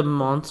 Like the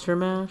Monster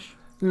Mash?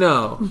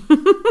 No.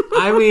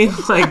 I mean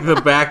like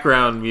the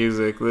background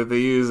music that they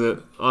use it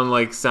on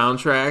like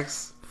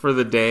soundtracks for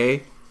the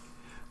day.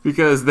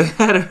 Because they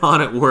had it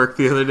on at work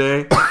the other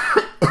day.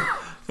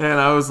 And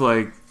I was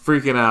like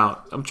freaking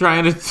out. I'm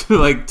trying to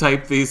like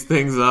type these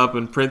things up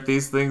and print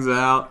these things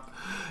out.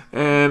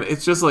 And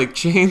it's just like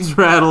chains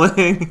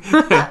rattling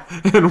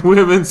and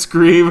women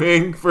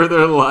screaming for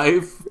their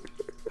life.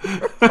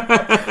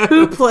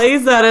 Who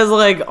plays that as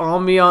like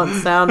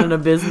ambient sound in a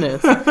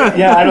business?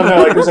 Yeah, I don't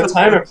know. Like, there's a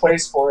time and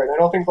place for it. I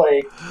don't think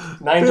like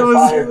 9 to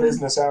 5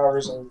 business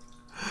hours.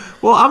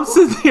 Well, I'm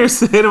sitting here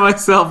saying to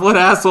myself, what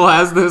asshole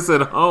has this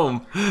at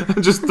home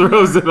and just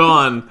throws it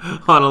on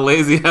a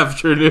lazy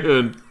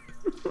afternoon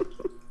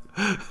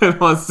and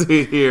wants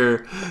to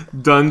hear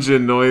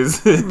dungeon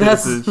noises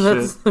That's and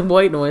shit. the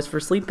white noise for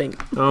sleeping.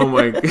 Oh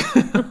my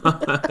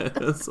god.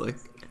 It's like,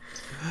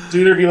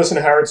 Do either of you listen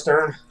to Howard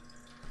Stern?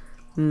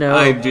 No.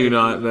 I do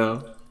not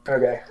know.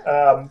 Okay.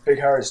 Big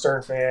Howard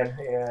Stern fan,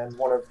 and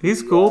one of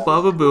He's cool,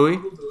 Baba Booey.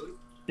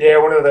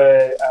 one of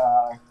the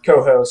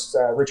co-hosts,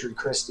 Richard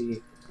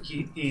Christie.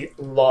 He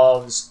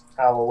loves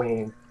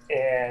Halloween,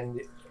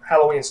 and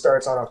Halloween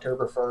starts on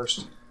October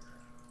 1st,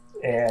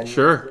 and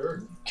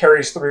Sure.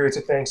 carries through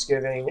to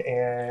Thanksgiving.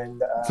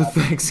 And To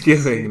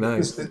Thanksgiving,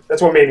 nice.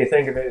 that's what made me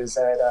think of it, is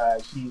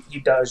that he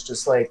does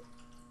just like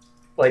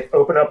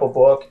open up a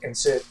book and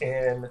sit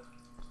in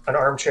an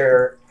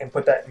armchair and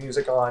put that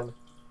music on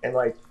and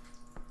like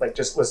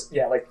just listen,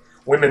 like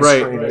women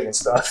screaming and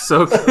stuff.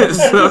 Soak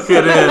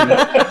it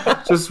in.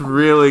 Just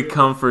really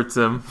comforts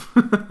him.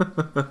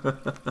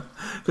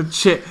 And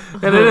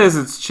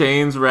it's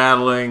chains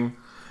rattling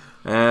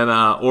and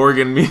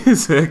organ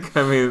music.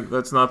 I mean,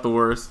 that's not the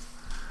worst.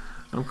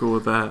 I'm cool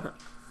with that.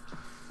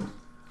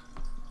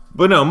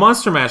 But no,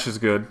 Monster Mash is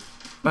good.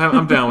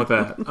 I'm down with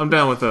that. I'm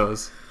down with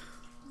those.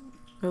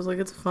 I was like,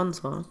 it's a fun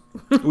song.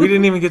 We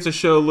didn't even get to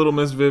show Little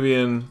Miss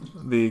Vivian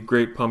the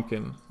Great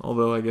Pumpkin,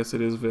 although I guess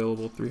it is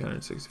available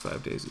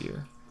 365 days a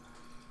year.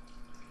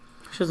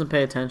 She doesn't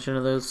pay attention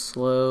to those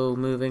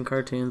slow-moving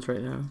cartoons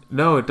right now.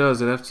 No, it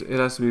does. It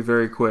has to be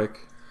very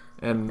quick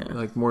and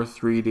like more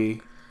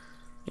 3D.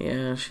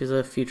 Yeah, she's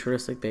a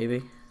futuristic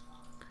baby.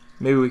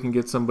 Maybe we can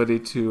get somebody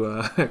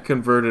to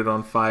convert it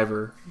on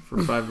Fiverr for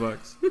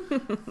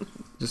 $5.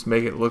 Just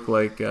make it look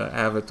like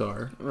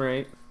Avatar.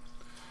 Right.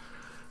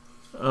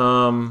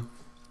 All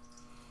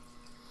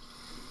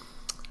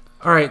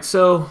right,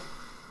 so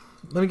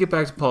let me get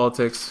back to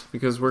politics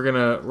because we're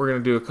gonna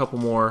do a couple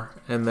more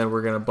and then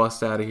we're gonna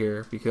bust out of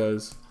here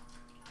because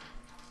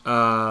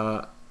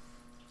I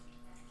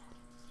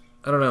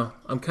don't know.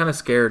 I'm kind of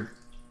scared.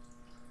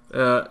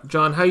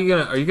 John, are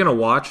you gonna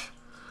watch?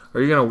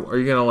 Are you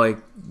gonna like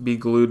be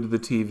glued to the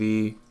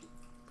TV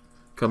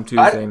come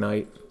Tuesday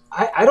night?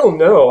 I don't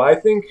know. I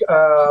think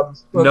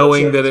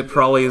knowing that it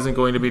probably isn't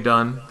going to be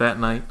done that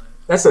night.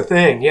 That's the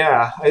thing,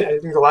 yeah. I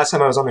think the last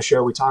time I was on the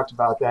show, we talked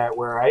about that,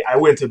 where I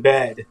went to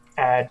bed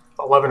at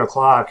 11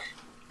 o'clock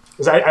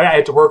because I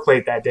had to work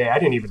late that day. I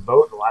didn't even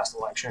vote in the last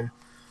election.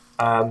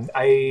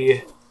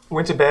 I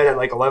went to bed at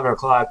like 11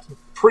 o'clock,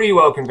 pretty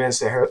well convinced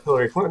that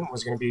Hillary Clinton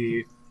was going to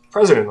be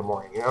president in the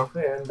morning,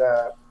 And,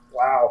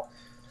 wow.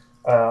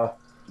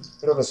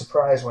 Bit of a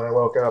surprise when I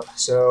woke up.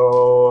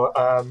 So,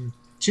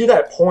 to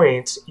that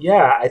point,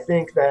 yeah, I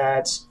think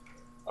that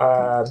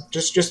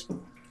just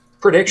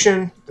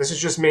prediction. This is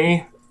just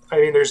me. I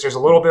mean, there's a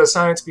little bit of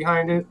science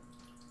behind it.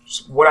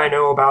 Just what I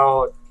know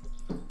about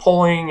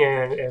polling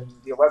and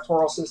the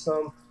electoral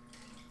system.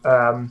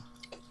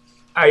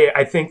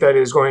 I think that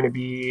is going to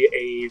be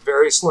a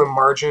very slim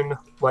margin,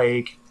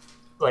 like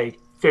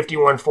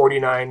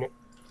 51-49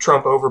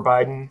 Trump over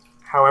Biden.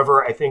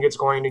 However, I think it's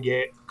going to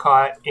get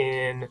caught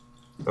in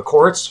the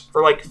courts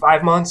for like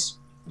 5 months,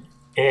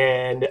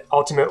 and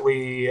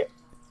ultimately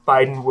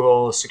Biden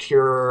will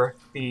secure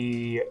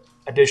the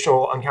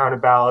additional uncounted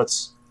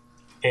ballots,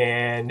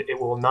 and it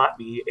will not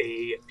be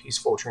a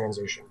peaceful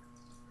transition.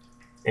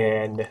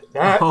 And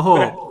that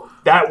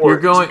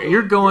works.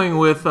 You're going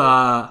with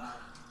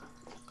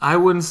I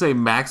wouldn't say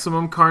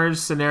maximum carnage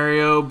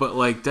scenario, but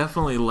like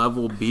definitely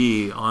level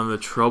B on the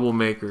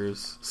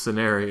troublemakers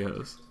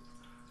scenarios.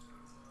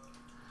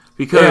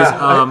 Because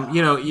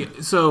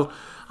so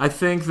I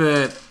think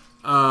that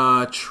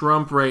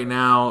Trump right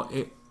now.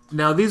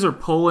 Now, these are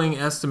polling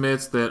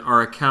estimates that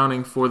are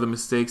accounting for the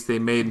mistakes they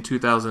made in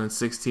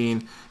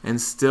 2016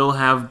 and still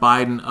have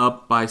Biden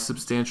up by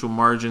substantial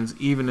margins,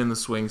 even in the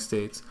swing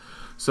states.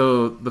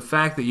 So the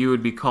fact that you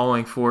would be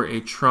calling for a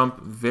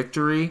Trump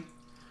victory,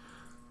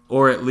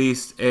 or at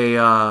least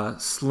a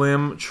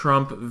slim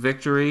Trump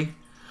victory,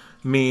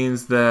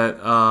 means that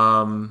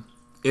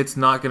it's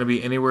not going to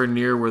be anywhere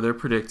near where they're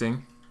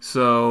predicting.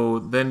 So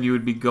then you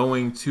would be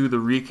going to the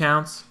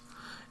recounts,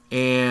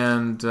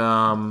 and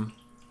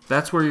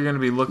that's where you're going to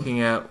be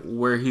looking at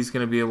where he's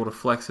going to be able to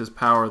flex his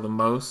power the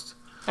most.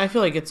 I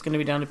feel like it's going to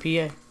be down to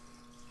PA.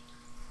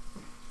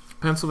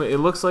 Pennsylvania. It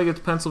looks like it's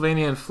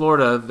Pennsylvania and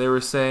Florida. They were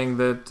saying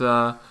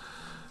that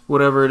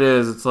whatever it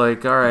is, it's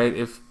like, all right,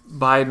 if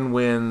Biden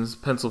wins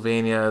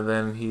Pennsylvania,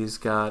 then he's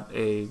got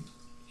a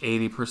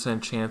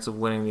 80% chance of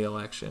winning the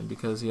election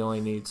because he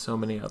only needs so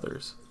many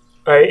others.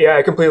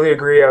 I completely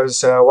agree. I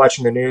was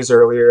watching the news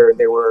earlier, and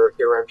they were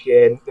on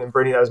PA, and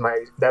Brittany, that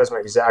was my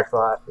exact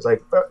thought. It was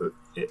like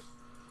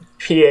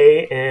PA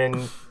in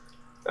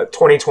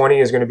 2020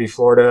 is going to be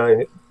Florida,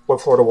 and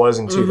what Florida was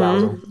in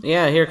 2000.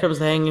 Yeah, here comes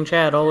the hanging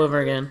Chad all over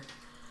again.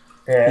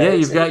 Yeah,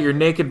 you've got your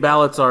naked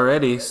ballots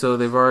already, so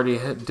they've already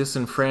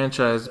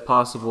disenfranchised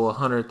possible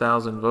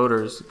 100,000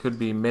 voters. It could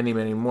be many,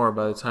 many more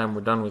by the time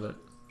we're done with it.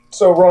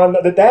 So, Ron,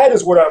 that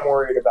is what I'm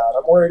worried about.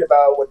 I'm worried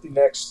about what the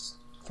next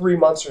 3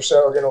 months or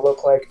so are going to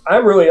look like.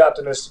 I'm really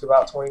optimistic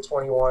about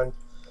 2021,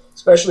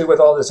 especially with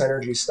all this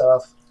energy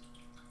stuff.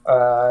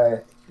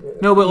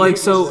 No, but like,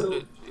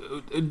 so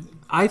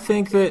I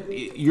think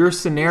that your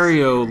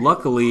scenario,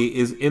 luckily,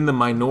 is in the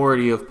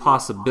minority of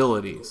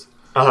possibilities.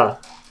 And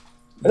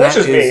that's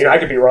just me. I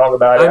could be wrong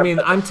about it. I mean,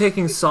 I'm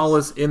taking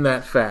solace in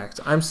that fact.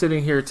 I'm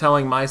sitting here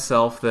telling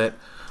myself that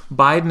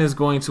Biden is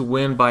going to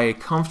win by a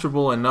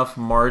comfortable enough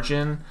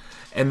margin,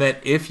 and that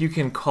if you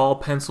can call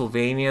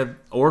Pennsylvania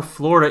or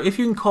Florida, if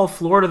you can call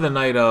Florida the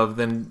night of,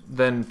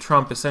 then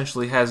Trump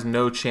essentially has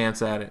no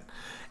chance at it.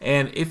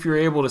 And if you're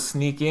able to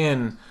sneak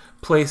in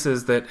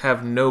places that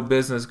have no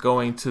business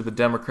going to the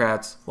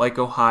Democrats, like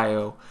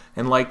Ohio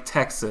and like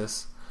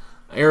Texas,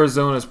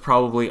 Arizona's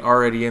probably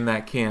already in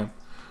that camp.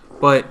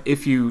 But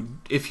if you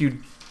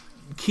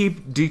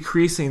keep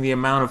decreasing the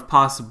amount of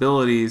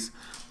possibilities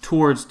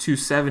towards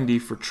 270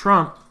 for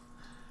Trump,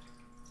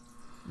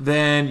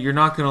 then you're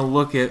not going to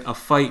look at a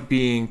fight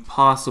being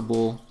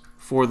possible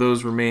for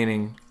those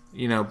remaining,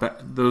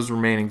 those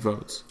remaining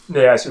votes.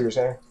 Yeah, I see what you're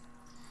saying.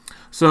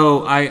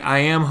 So I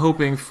am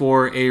hoping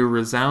for a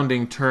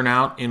resounding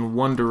turnout in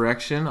one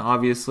direction,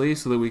 obviously,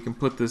 so that we can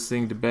put this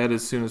thing to bed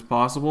as soon as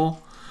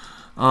possible.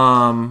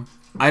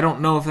 I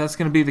don't know if that's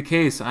going to be the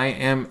case. I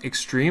am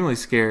extremely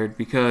scared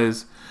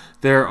because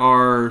there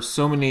are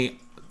so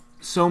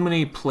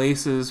many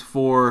places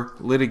for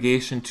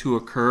litigation to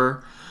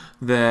occur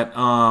that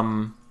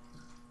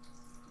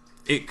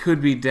it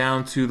could be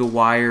down to the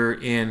wire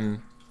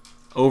in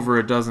over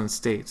a dozen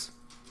states.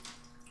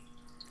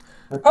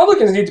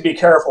 Republicans need to be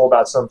careful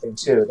about something,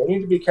 too. They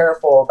need to be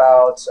careful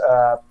about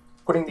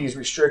putting these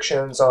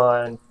restrictions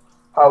on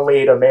how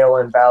late a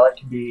mail-in ballot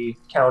can be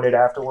counted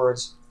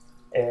afterwards.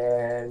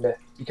 And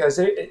because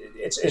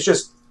it's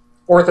just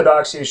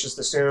orthodoxy is just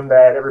assume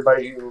that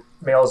everybody who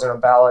mails in a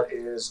ballot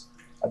is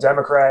a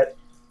Democrat,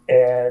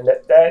 and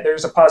that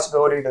there's a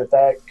possibility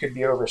that could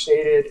be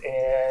overstated,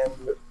 and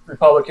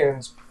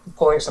Republicans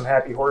pulling some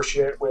happy horse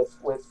shit with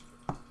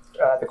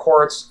the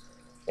courts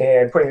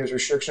and putting these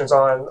restrictions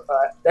on,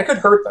 that could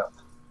hurt them.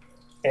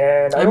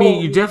 And I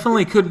mean, you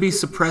definitely could be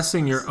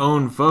suppressing your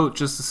own vote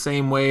just the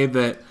same way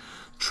that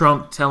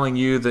Trump telling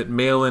you that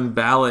mail-in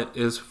ballot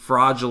is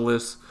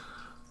fraudulent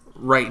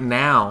right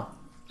now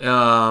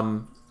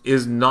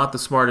is not the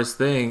smartest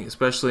thing,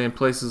 especially in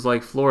places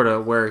like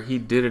Florida where he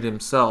did it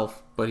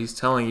himself, but he's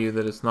telling you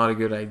that it's not a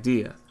good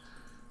idea.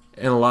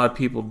 And a lot of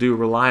people do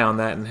rely on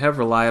that and have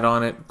relied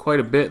on it quite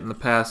a bit in the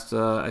past,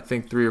 I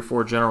think, 3 or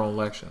 4 general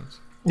elections.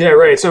 Yeah,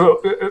 right.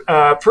 So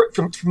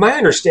from my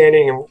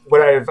understanding and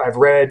what I've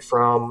read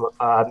from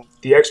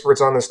the experts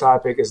on this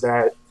topic is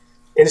that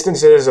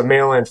instances of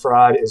mail-in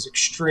fraud is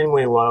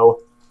extremely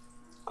low.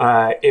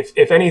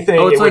 If anything,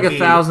 it's like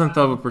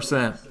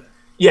 0.001%.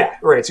 Yeah,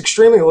 right. It's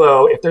extremely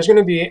low. If there's going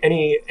to be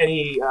any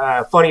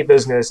funny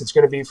business, it's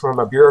going to be from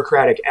a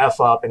bureaucratic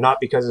F up and not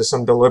because of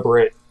some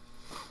deliberate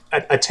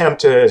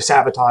attempt to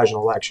sabotage an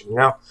election.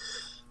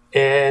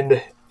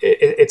 And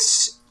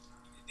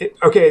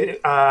okay.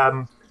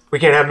 We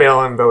can't have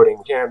mail-in voting.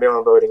 We can't have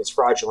mail-in voting. It's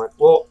fraudulent.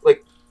 Well,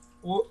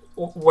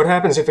 what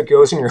happens if it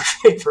goes in your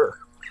favor?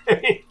 I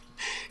mean,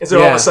 is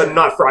it all of a sudden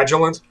not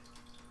fraudulent?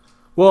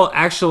 Well,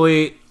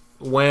 actually,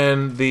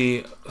 when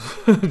the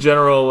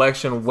general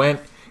election went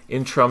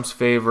in Trump's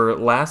favor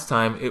last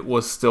time, it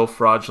was still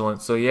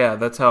fraudulent. So, yeah,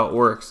 that's how it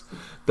works.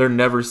 They're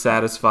never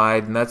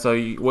satisfied, and that's what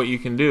you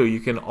can do. You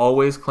can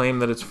always claim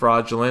that it's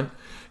fraudulent,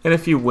 and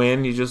if you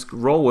win, you just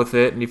roll with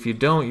it, and if you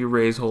don't, you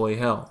raise holy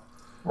hell.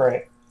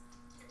 Right.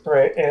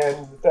 Right,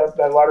 and that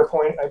latter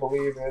point, I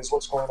believe, is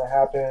what's going to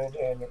happen.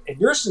 And in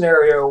your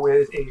scenario,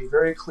 with a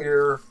very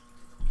clear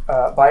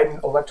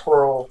Biden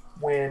electoral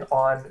win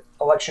on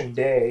Election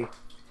Day,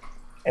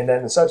 and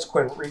then the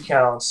subsequent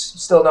recounts,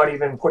 still not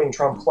even putting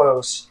Trump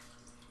close,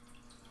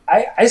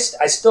 I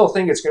still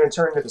think it's going to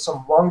turn into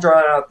some long,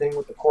 drawn-out thing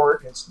with the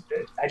court.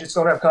 I just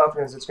don't have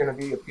confidence it's going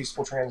to be a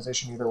peaceful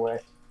transition either way.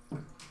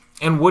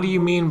 And what do you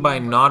mean by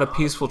not a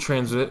peaceful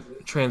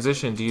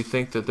transition? Do you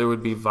think that there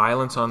would be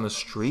violence on the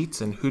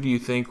streets? And who do you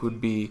think would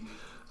be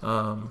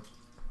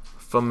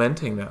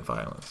fomenting that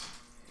violence?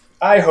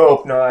 I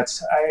hope not.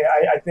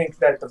 I think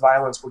that the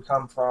violence would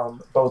come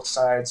from both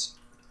sides.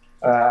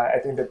 I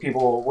think that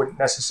people wouldn't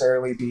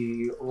necessarily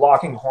be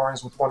locking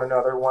horns with one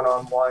another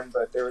one-on-one,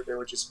 but there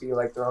would just be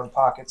like their own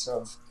pockets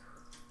of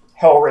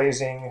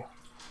hell-raising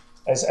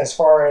as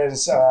far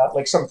as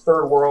like some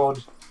third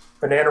world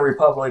Banana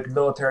Republic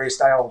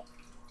military-style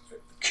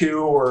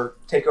coup or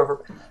takeover.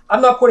 I'm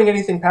not putting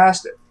anything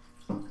past it.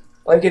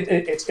 Like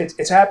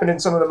it's happened in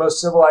some of the most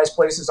civilized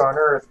places on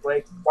Earth.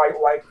 Like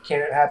why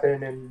can't it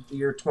happen in the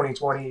year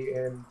 2020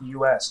 in the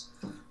U.S.?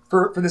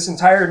 For this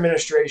entire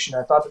administration,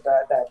 I thought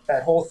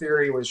that whole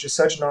theory was just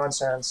such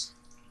nonsense.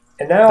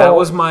 And now that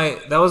was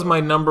my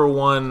number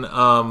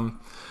one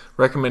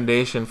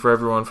recommendation for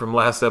everyone from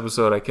last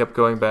episode. I kept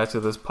going back to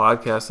this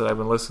podcast that I've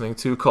been listening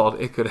to called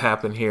 "It Could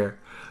Happen Here."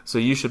 So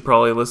you should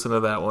probably listen to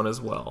that one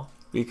as well,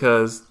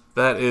 because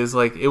that is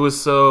like, it was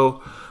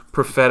so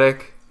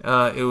prophetic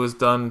It was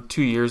done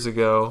 2 years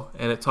ago,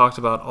 and it talked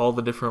about all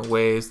the different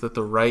ways that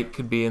the right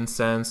could be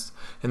incensed,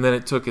 and then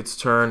it took its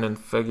turn and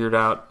figured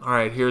out, all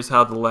right, here's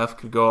how the left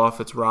could go off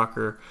its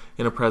rocker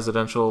in a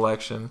presidential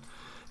election.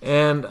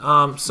 And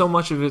so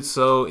much of it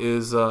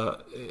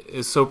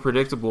is so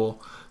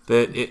predictable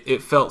that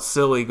it felt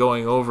silly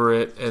going over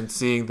it and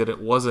seeing that it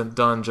wasn't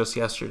done just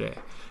yesterday.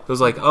 It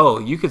was like, oh,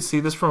 you could see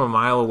this from a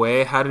mile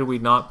away. How did we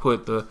not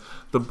put the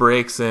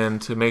brakes in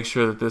to make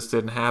sure that this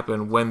didn't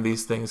happen when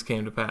these things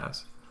came to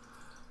pass?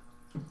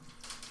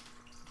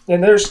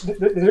 And there's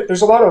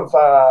a lot of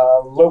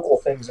local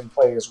things in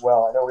play as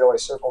well. I know we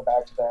always circle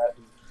back to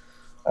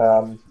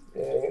that.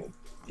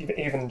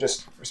 Even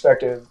just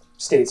respective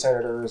state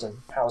senators and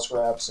House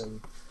reps,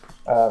 and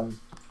I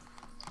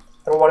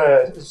don't want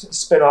to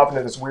spin off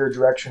into this weird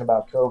direction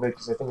about COVID,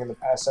 because I think in the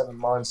past 7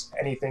 months,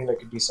 anything that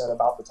could be said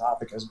about the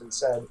topic has been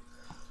said.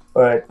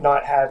 But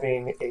not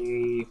having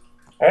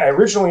I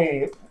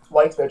originally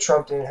liked that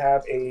Trump didn't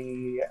have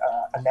a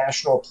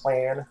national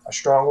plan, a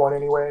strong one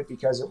anyway,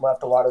 because it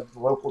left a lot of the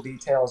local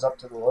details up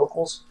to the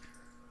locals.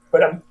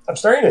 But I'm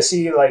starting to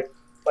see like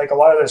a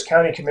lot of those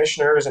county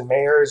commissioners and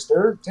mayors,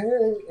 they're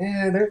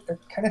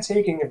kind of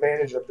taking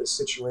advantage of this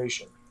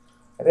situation.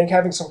 I think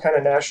having some kind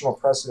of national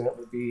precedent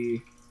would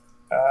be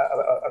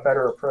a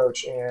better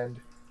approach, and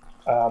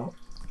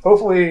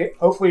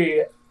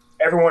hopefully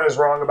everyone is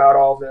wrong about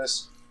all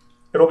this.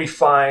 It'll be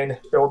fine.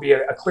 There will be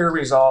a clear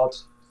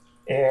result,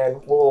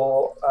 and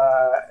we'll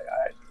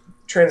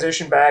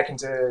transition back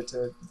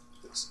into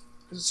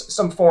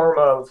some form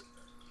of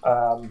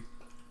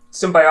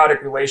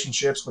symbiotic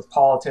relationships with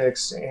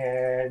politics,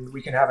 and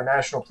we can have a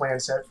national plan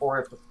set for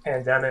it with the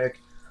pandemic,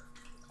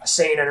 a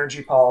sane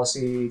energy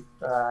policy,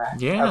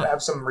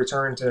 have some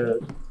return to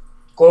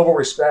global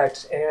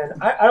respect.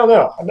 And I don't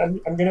know.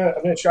 I'm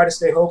gonna try to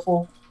stay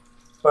hopeful,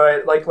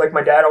 but like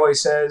my dad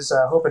always says,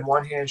 hope in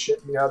one hand,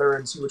 shit in the other,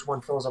 and see which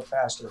one fills up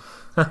faster.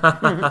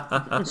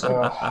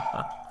 So.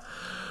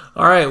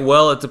 All right,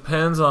 well, it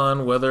depends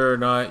on whether or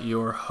not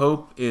your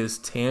hope is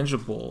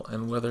tangible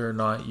and whether or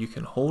not you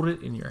can hold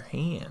it in your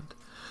hand.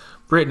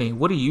 Brittany,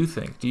 what do you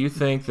think? Do you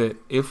think that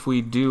if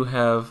we do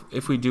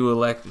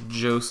elect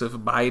Joseph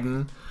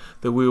Biden,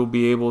 that we will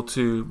be able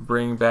to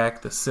bring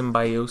back the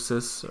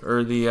symbiosis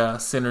or the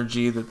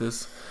synergy that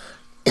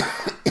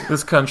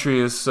this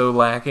country is so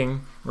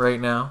lacking right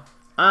now?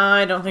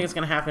 I don't think it's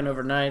going to happen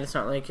overnight. It's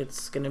not like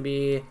it's going to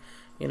be,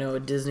 a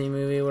Disney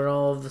movie where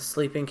all of the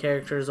sleeping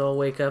characters all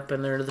wake up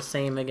and they're the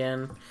same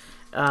again.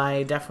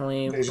 I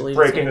definitely believe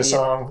break into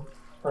song,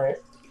 right?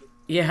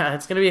 Yeah,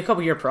 it's going to be a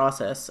couple-year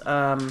process,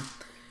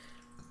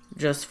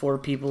 just for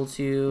people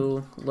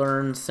to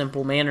learn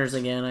simple manners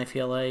again. I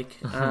feel like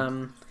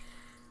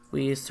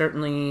we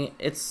certainly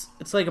it's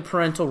like a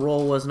parental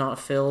role was not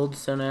filled,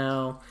 so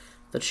now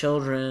the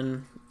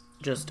children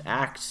just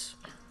act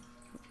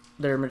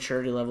their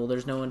maturity level.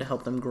 There's no one to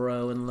help them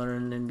grow and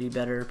learn and be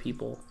better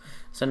people.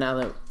 So now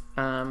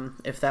that,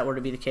 if that were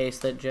to be the case,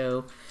 that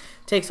Joe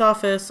takes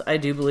office, I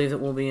do believe that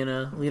we'll be in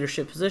a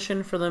leadership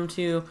position for them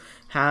to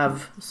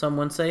have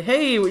someone say,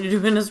 hey, what you're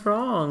doing is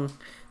wrong.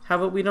 How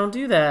about we don't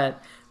do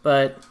that?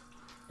 But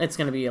it's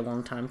going to be a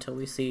long time till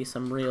we see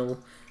some real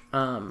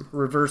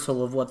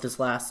reversal of what this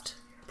last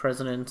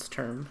president's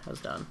term has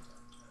done.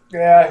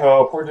 Yeah, I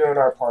hope. We're doing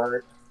our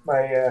part.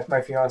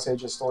 My fiance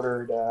just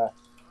ordered a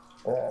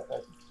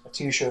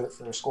T-shirt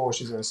for her school.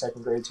 She's a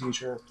second grade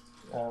teacher.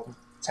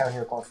 Town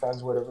here called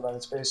Friendswood over by the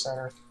Space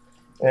Center,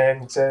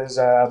 and it says,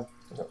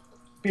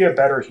 "Be a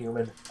better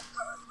human."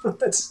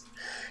 That's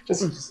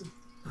just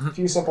a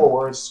few simple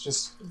words.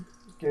 Just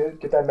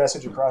get that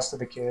message across to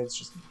the kids.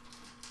 Just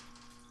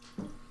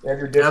have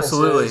your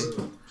differences.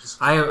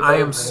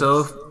 Absolutely.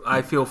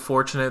 I feel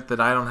fortunate that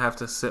I don't have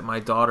to sit my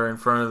daughter in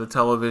front of the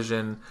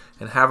television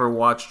and have her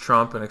watch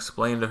Trump and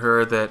explain to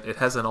her that it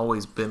hasn't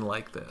always been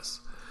like this.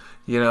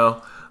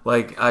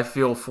 I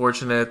feel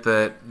fortunate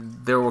that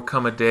there will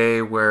come a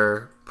day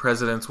where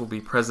presidents will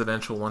be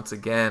presidential once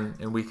again,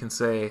 and we can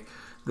say,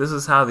 this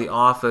is how the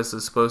office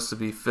is supposed to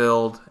be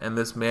filled, and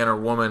this man or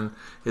woman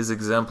is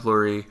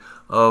exemplary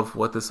of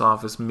what this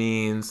office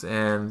means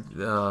and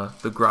the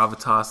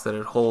gravitas that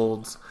it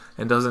holds,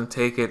 and doesn't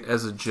take it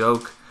as a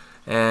joke.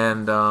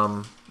 And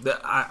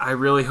I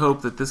really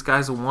hope that this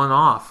guy's a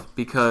one-off,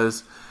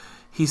 because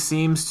he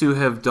seems to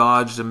have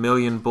dodged a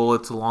million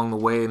bullets along the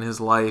way in his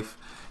life,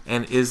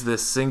 and is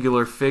this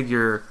singular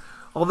figure.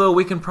 Although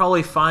we can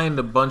probably find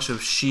a bunch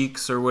of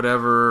sheiks or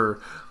whatever, or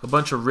a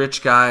bunch of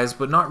rich guys,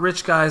 but not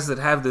rich guys that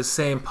have this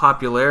same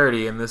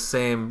popularity and this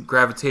same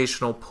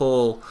gravitational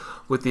pull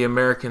with the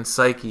American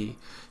psyche.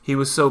 He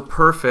was so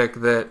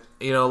perfect that,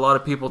 a lot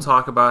of people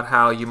talk about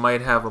how you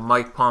might have a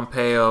Mike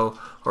Pompeo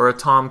or a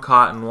Tom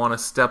Cotton want to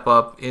step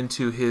up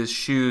into his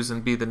shoes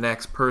and be the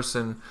next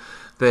person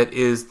that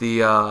is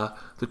the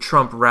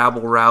Trump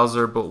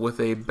rabble-rouser, but with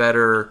a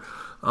better,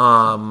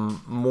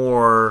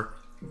 more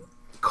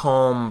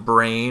calm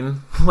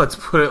brain, let's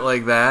put it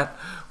like that,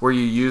 where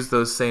you use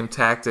those same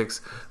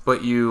tactics,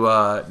 but you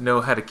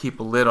know how to keep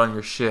a lid on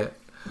your shit.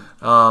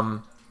 I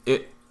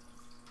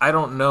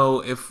don't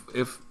know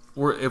if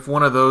if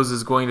one of those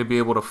is going to be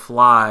able to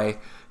fly,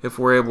 if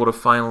we're able to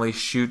finally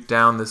shoot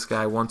down this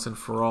guy once and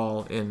for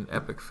all in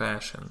epic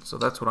fashion. So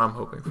that's what I'm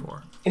hoping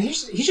for. And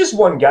he's just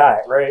one guy,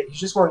 right? He's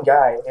just one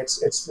guy.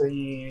 It's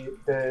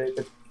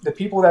the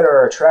people that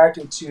are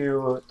attracted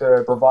to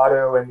the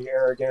bravado and the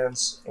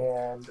arrogance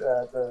and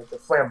the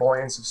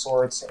flamboyance of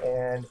sorts.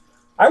 And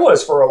I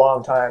was for a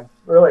long time,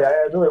 really. I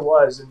really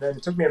was. And then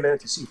it took me a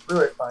minute to see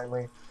through it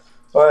finally.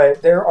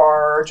 But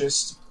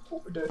there's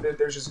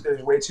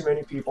way too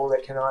many people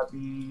that cannot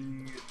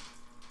be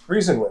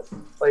reasoned with.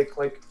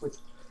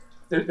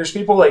 There's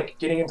people like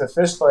getting into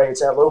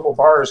fistfights at local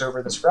bars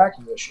over this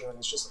fracking issue, and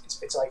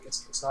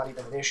it's not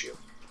even an issue.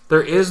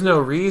 There is no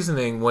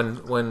reasoning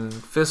when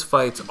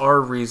fistfights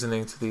are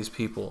reasoning to these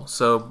people.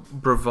 So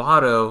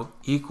bravado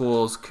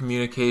equals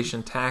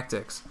communication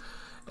tactics,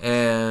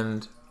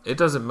 and it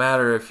doesn't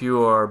matter if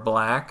you are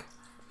black,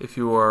 if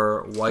you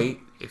are white,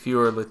 if you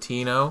are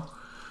Latino.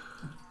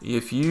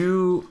 If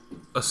you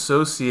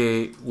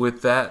associate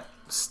with that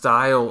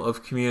style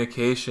of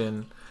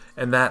communication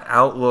and that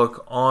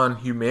outlook on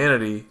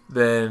humanity,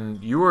 then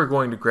you are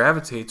going to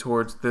gravitate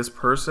towards this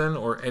person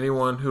or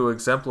anyone who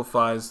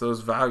exemplifies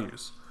those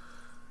values.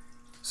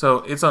 So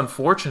it's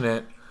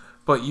unfortunate,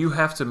 but you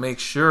have to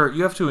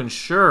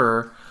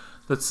ensure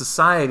that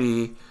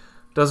society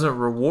doesn't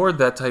reward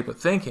that type of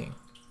thinking.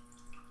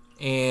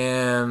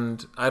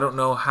 And I don't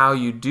know how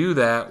you do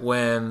that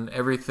when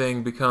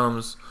everything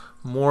becomes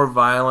more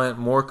violent,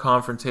 more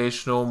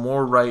confrontational,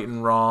 more right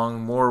and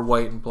wrong, more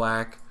white and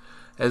black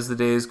as the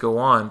days go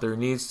on. There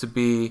needs to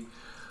be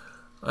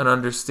an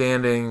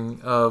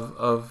understanding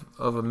of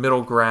a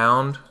middle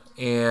ground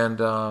and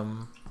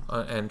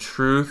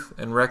truth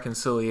and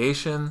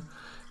reconciliation,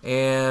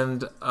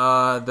 and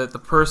that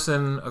the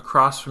person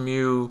across from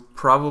you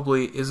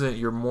probably isn't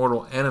your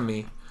mortal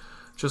enemy,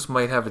 just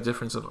might have a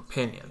difference of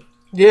opinion.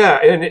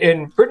 Yeah,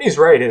 and Brittany's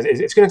right.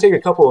 It's going to take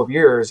a couple of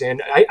years, and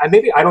I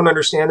don't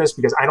understand this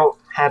because I don't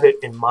have it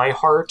in my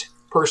heart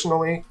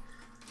personally,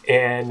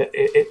 and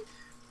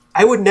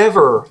I would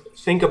never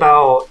think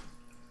about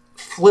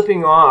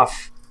flipping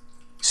off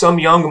some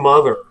young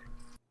mother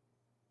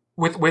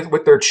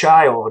with their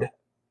child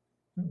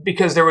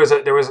because there was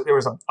a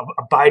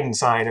Biden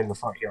sign in the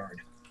front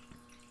yard.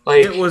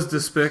 Like, it was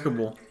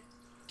despicable.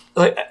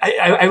 Like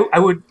I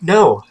would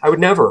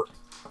never.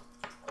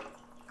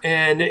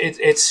 And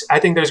I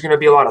think there's going to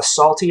be a lot of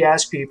salty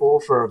ass people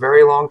for a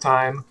very long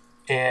time,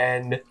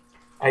 and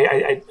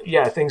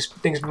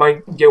things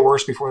might get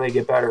worse before they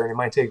get better, and it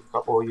might take a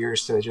couple of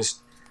years to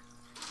just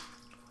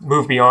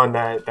move beyond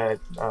that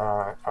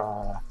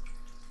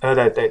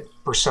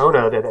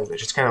persona that is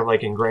just kind of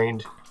like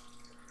ingrained.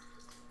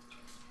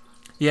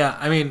 Yeah,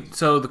 I mean,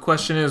 so the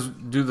question is,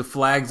 do the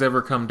flags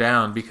ever come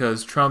down?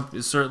 Because Trump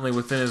is certainly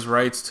within his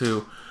rights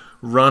to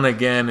run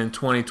again in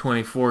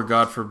 2024,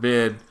 God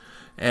forbid.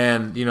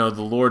 And,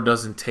 the Lord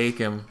doesn't take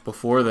him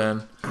before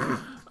then.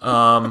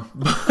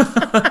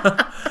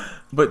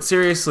 But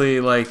seriously,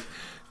 like,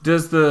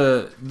 does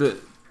the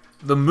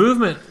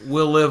movement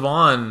will live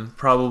on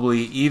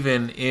probably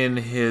even in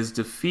his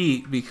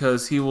defeat,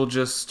 because he will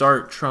just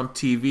start Trump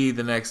TV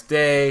the next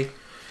day.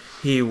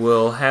 He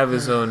will have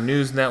his own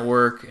news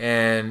network,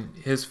 and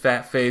his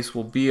fat face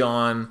will be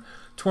on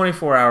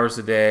 24 hours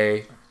a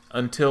day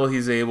until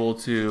he's able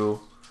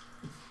to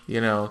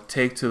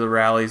take to the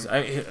rallies.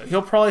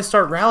 He'll probably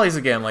start rallies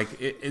again.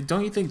 Like,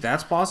 don't you think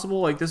that's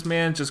possible? Like, this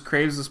man just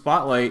craves the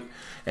spotlight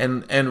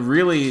and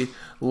really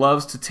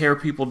loves to tear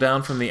people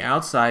down from the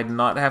outside and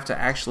not have to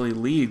actually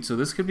lead. So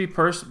this could be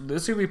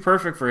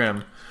perfect for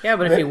him. Yeah,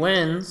 but if he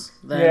wins,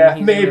 then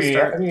he's maybe.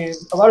 Start. I mean,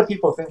 a lot of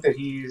people think that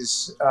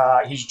he's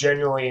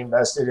genuinely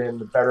invested in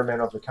the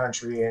betterment of the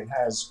country and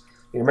has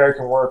the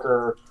American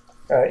worker.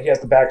 He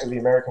has the back to the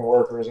American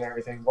workers and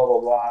everything. Blah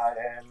blah blah.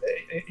 And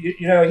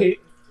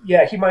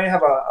he might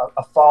have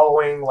a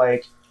following,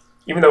 like,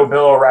 even though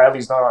Bill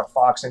O'Reilly's not on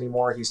Fox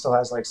anymore, he still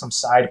has like some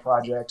side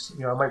projects. It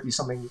might be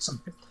some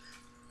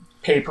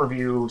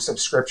pay-per-view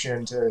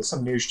subscription to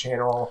some news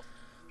channel,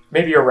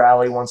 maybe a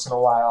rally once in a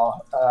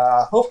while.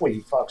 Hopefully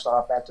he fucks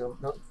off back to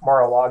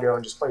Mar-a-Lago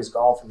and just plays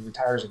golf and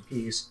retires in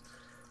peace.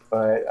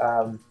 But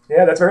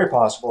that's very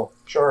possible.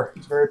 Sure,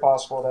 it's very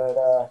possible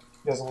that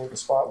he doesn't leave the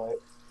spotlight.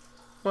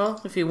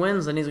 Well, if he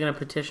wins, then he's going to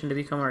petition to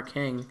become our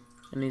king,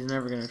 and he's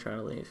never going to try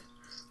to leave.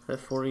 I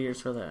have 4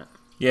 years for that.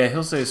 Yeah,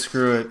 he'll say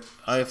screw it.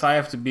 If I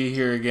have to be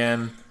here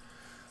again,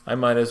 I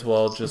might as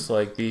well just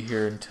be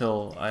here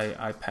until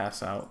I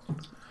pass out.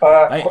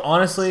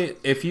 Honestly,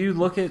 if you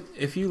look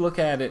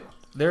at it,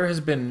 there has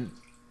been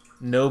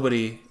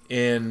nobody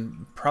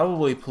in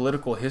probably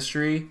political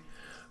history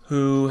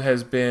who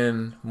has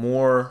been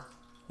more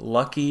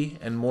lucky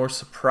and more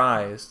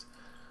surprised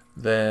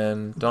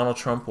than Donald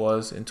Trump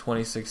was in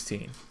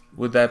 2016.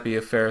 Would that be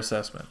a fair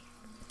assessment?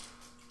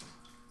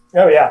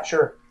 Oh yeah,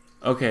 sure.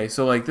 Okay,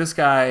 so this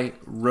guy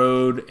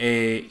rode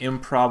a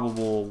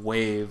improbable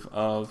wave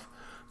of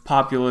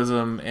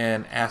populism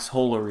and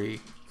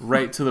assholery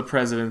right to the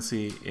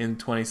presidency in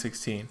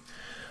 2016.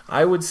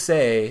 I would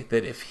say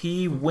that if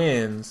he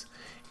wins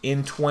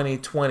in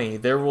 2020,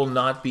 there will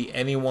not be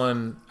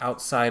anyone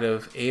outside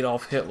of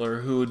Adolf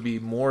Hitler who would be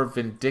more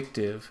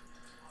vindictive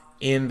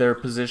in their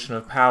position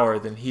of power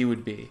than he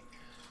would be.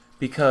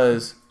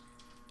 Because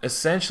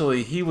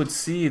essentially he would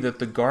see that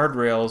the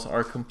guardrails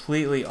are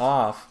completely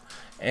off,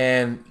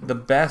 and the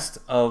best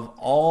of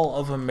all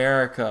of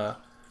America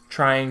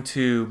trying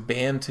to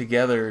band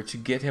together to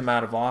get him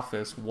out of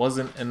office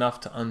wasn't enough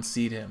to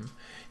unseat him.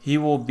 He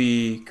will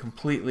be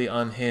completely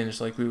unhinged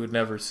like we would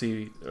never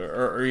see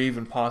or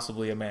even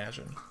possibly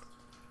imagine.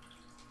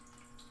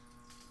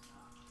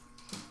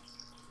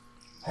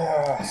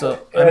 So,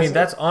 I mean,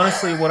 that's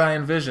honestly what I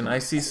envision. I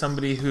see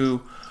somebody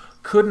who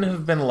couldn't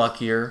have been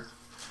luckier,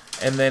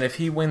 and then if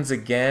he wins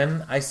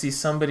again, I see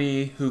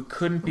somebody who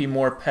couldn't be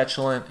more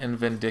petulant and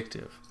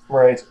vindictive.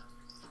 Right.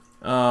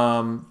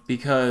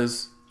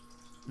 Because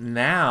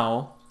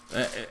now,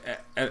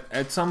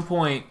 at some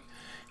point,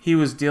 he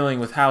was dealing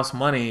with house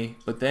money,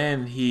 but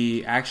then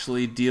he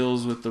actually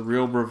deals with the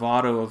real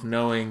bravado of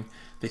knowing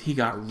that he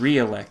got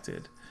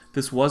reelected.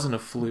 This wasn't a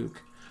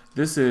fluke.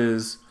 This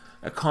is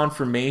a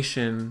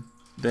confirmation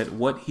that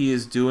what he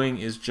is doing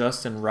is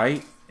just and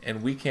right,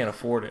 and we can't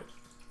afford it.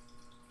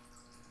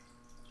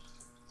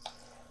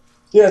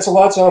 Yeah, it's a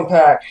lot to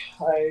unpack.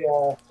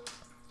 I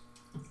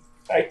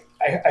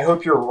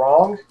hope you're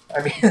wrong.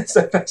 I mean, it's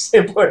the best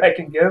input I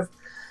can give.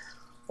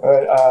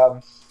 But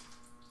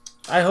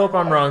I hope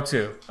I'm wrong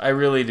too. I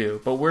really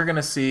do. But we're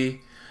gonna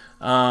see.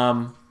 Be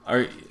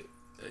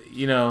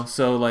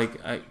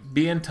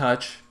in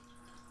touch.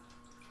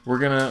 We're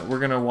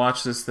gonna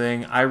watch this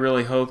thing. I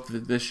really hope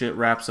that this shit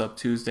wraps up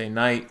Tuesday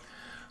night.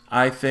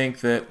 I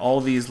think that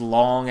all these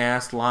long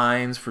ass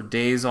lines for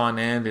days on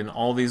end in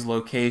all these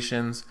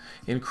locations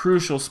in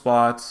crucial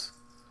spots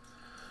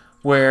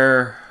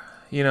where,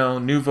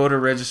 new voter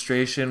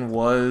registration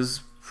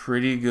was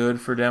pretty good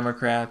for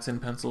Democrats in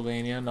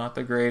Pennsylvania. Not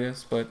the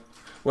greatest, but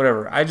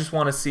whatever. I just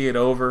want to see it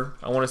over.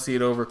 I want to see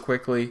it over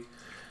quickly.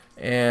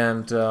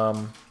 And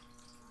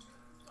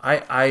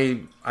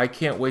I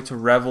can't wait to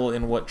revel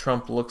in what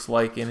Trump looks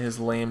like in his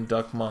lame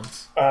duck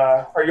months.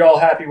 Are you all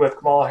happy with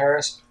Kamala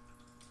Harris?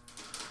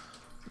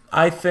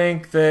 I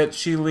think that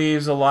she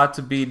leaves a lot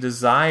to be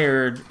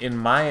desired in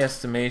my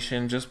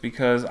estimation, just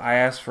because I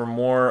asked for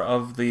more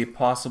of the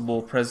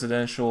possible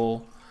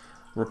presidential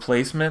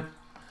replacement.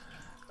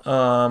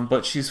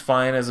 But she's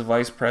fine as a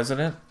vice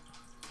president.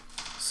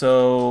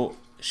 So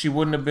she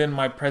wouldn't have been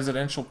my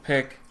presidential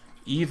pick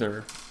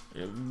either.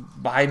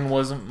 Biden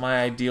wasn't my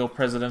ideal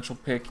presidential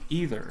pick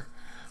either.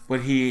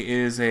 But he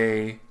is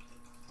a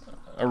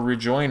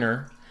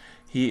rejoiner.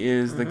 He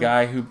is the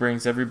guy who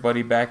brings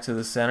everybody back to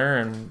the center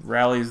and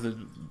rallies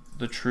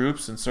the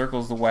troops and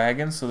circles the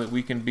wagons so that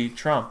we can beat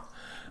Trump.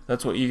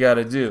 That's what you got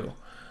to do.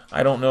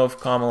 I don't know if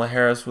Kamala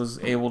Harris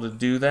was able to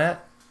do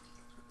that.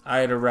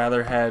 I'd have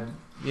rather had,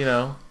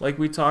 like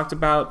we talked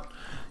about,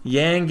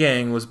 Yang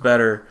Gang was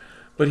better,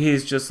 but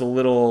he's just a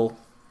little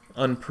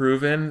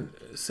unproven.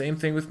 Same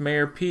thing with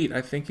Mayor Pete.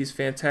 I think he's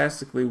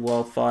fantastically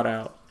well thought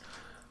out.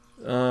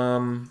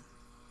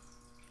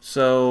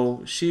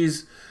 So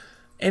she's...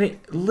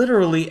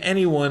 literally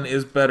anyone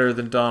is better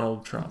than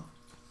Donald Trump.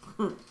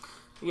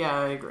 Yeah,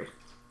 I agree.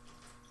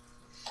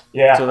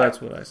 Yeah, so that's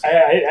what I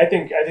say. I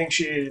think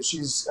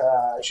she's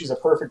a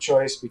perfect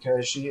choice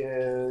because she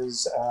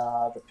is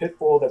the pit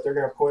bull that they're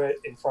going to put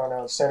in front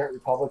of Senate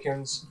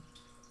Republicans,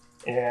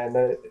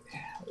 and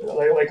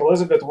like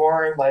Elizabeth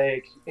Warren,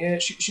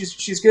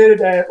 she's good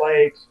at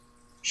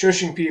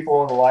shushing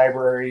people in the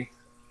library.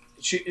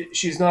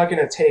 She's not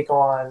going to take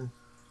on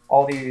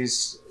all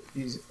these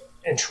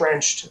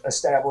entrenched,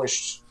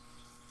 established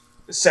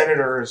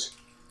senators.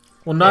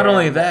 Well, not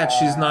only that,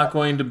 she's not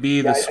going to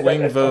be the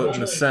swing vote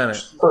in the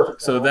Senate.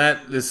 Perfect. So that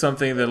is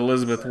something that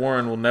Elizabeth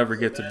Warren will never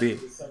get to be.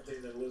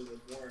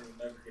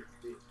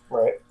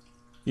 Right.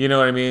 You know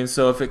what I mean?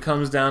 So if it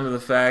comes down to the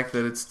fact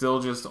that it's still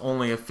just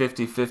only a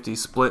 50-50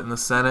 split in the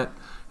Senate,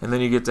 and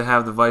then you get to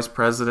have the vice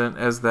president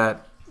as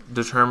that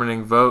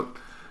determining vote,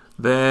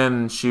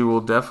 then she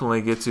will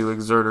definitely get to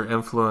exert her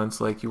influence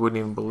like you wouldn't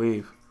even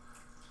believe.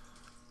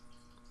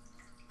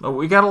 But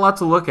we got a lot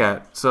to look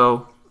at,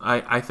 so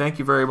I thank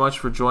you very much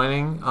for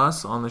joining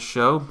us on the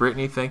show.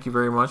 Brittany, thank you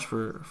very much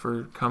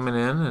for coming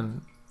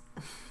in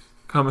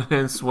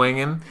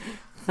swinging.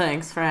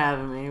 Thanks for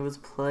having me. It was a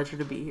pleasure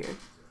to be here.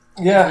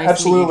 Yeah, nice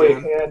absolutely. To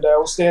meet you, and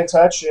we'll stay in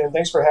touch. And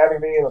thanks for having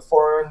me in the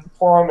forum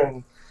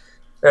and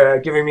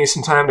giving me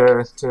some time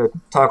to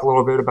talk a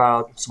little bit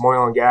about some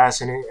oil and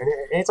gas. And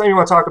anytime you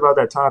want to talk about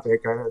that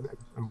topic,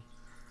 I'm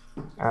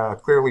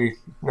clearly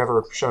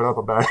never shut up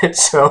about it.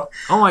 So,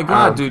 oh my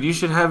God, dude, you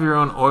should have your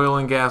own oil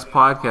and gas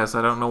podcast.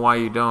 I don't know why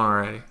you don't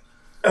already.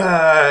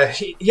 Yeah.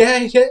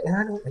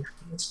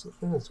 That's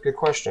a good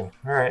question.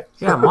 All right.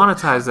 Yeah,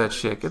 monetize that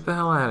shit. Get the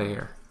hell out of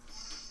here.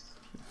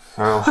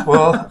 Oh,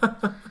 well,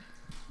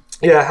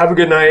 yeah, have a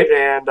good night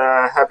and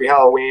happy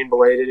Halloween,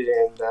 belated,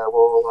 and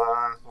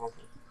we'll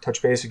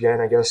touch base again,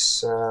 I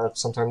guess,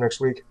 sometime next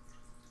week.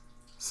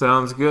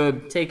 Sounds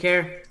good. Take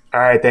care.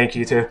 All right, thank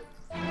you, too.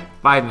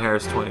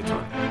 Biden-Harris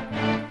 2020.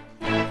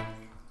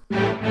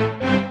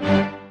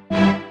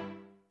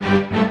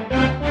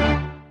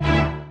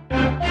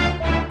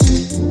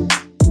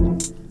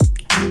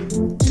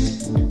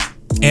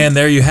 And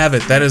there you have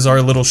it. That is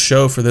our little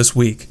show for this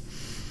week.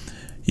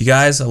 You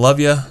guys, I love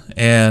you,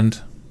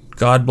 and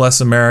God bless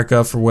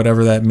America for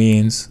whatever that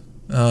means.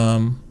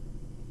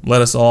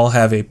 Let us all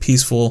have a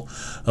peaceful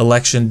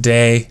election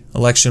day,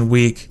 election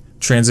week,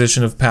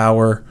 transition of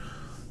power,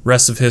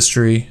 rest of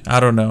history.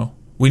 I don't know.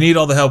 We need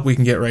all the help we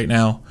can get right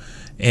now,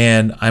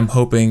 and I'm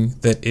hoping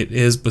that it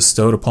is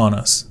bestowed upon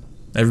us.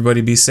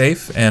 Everybody be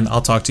safe, and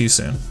I'll talk to you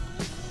soon.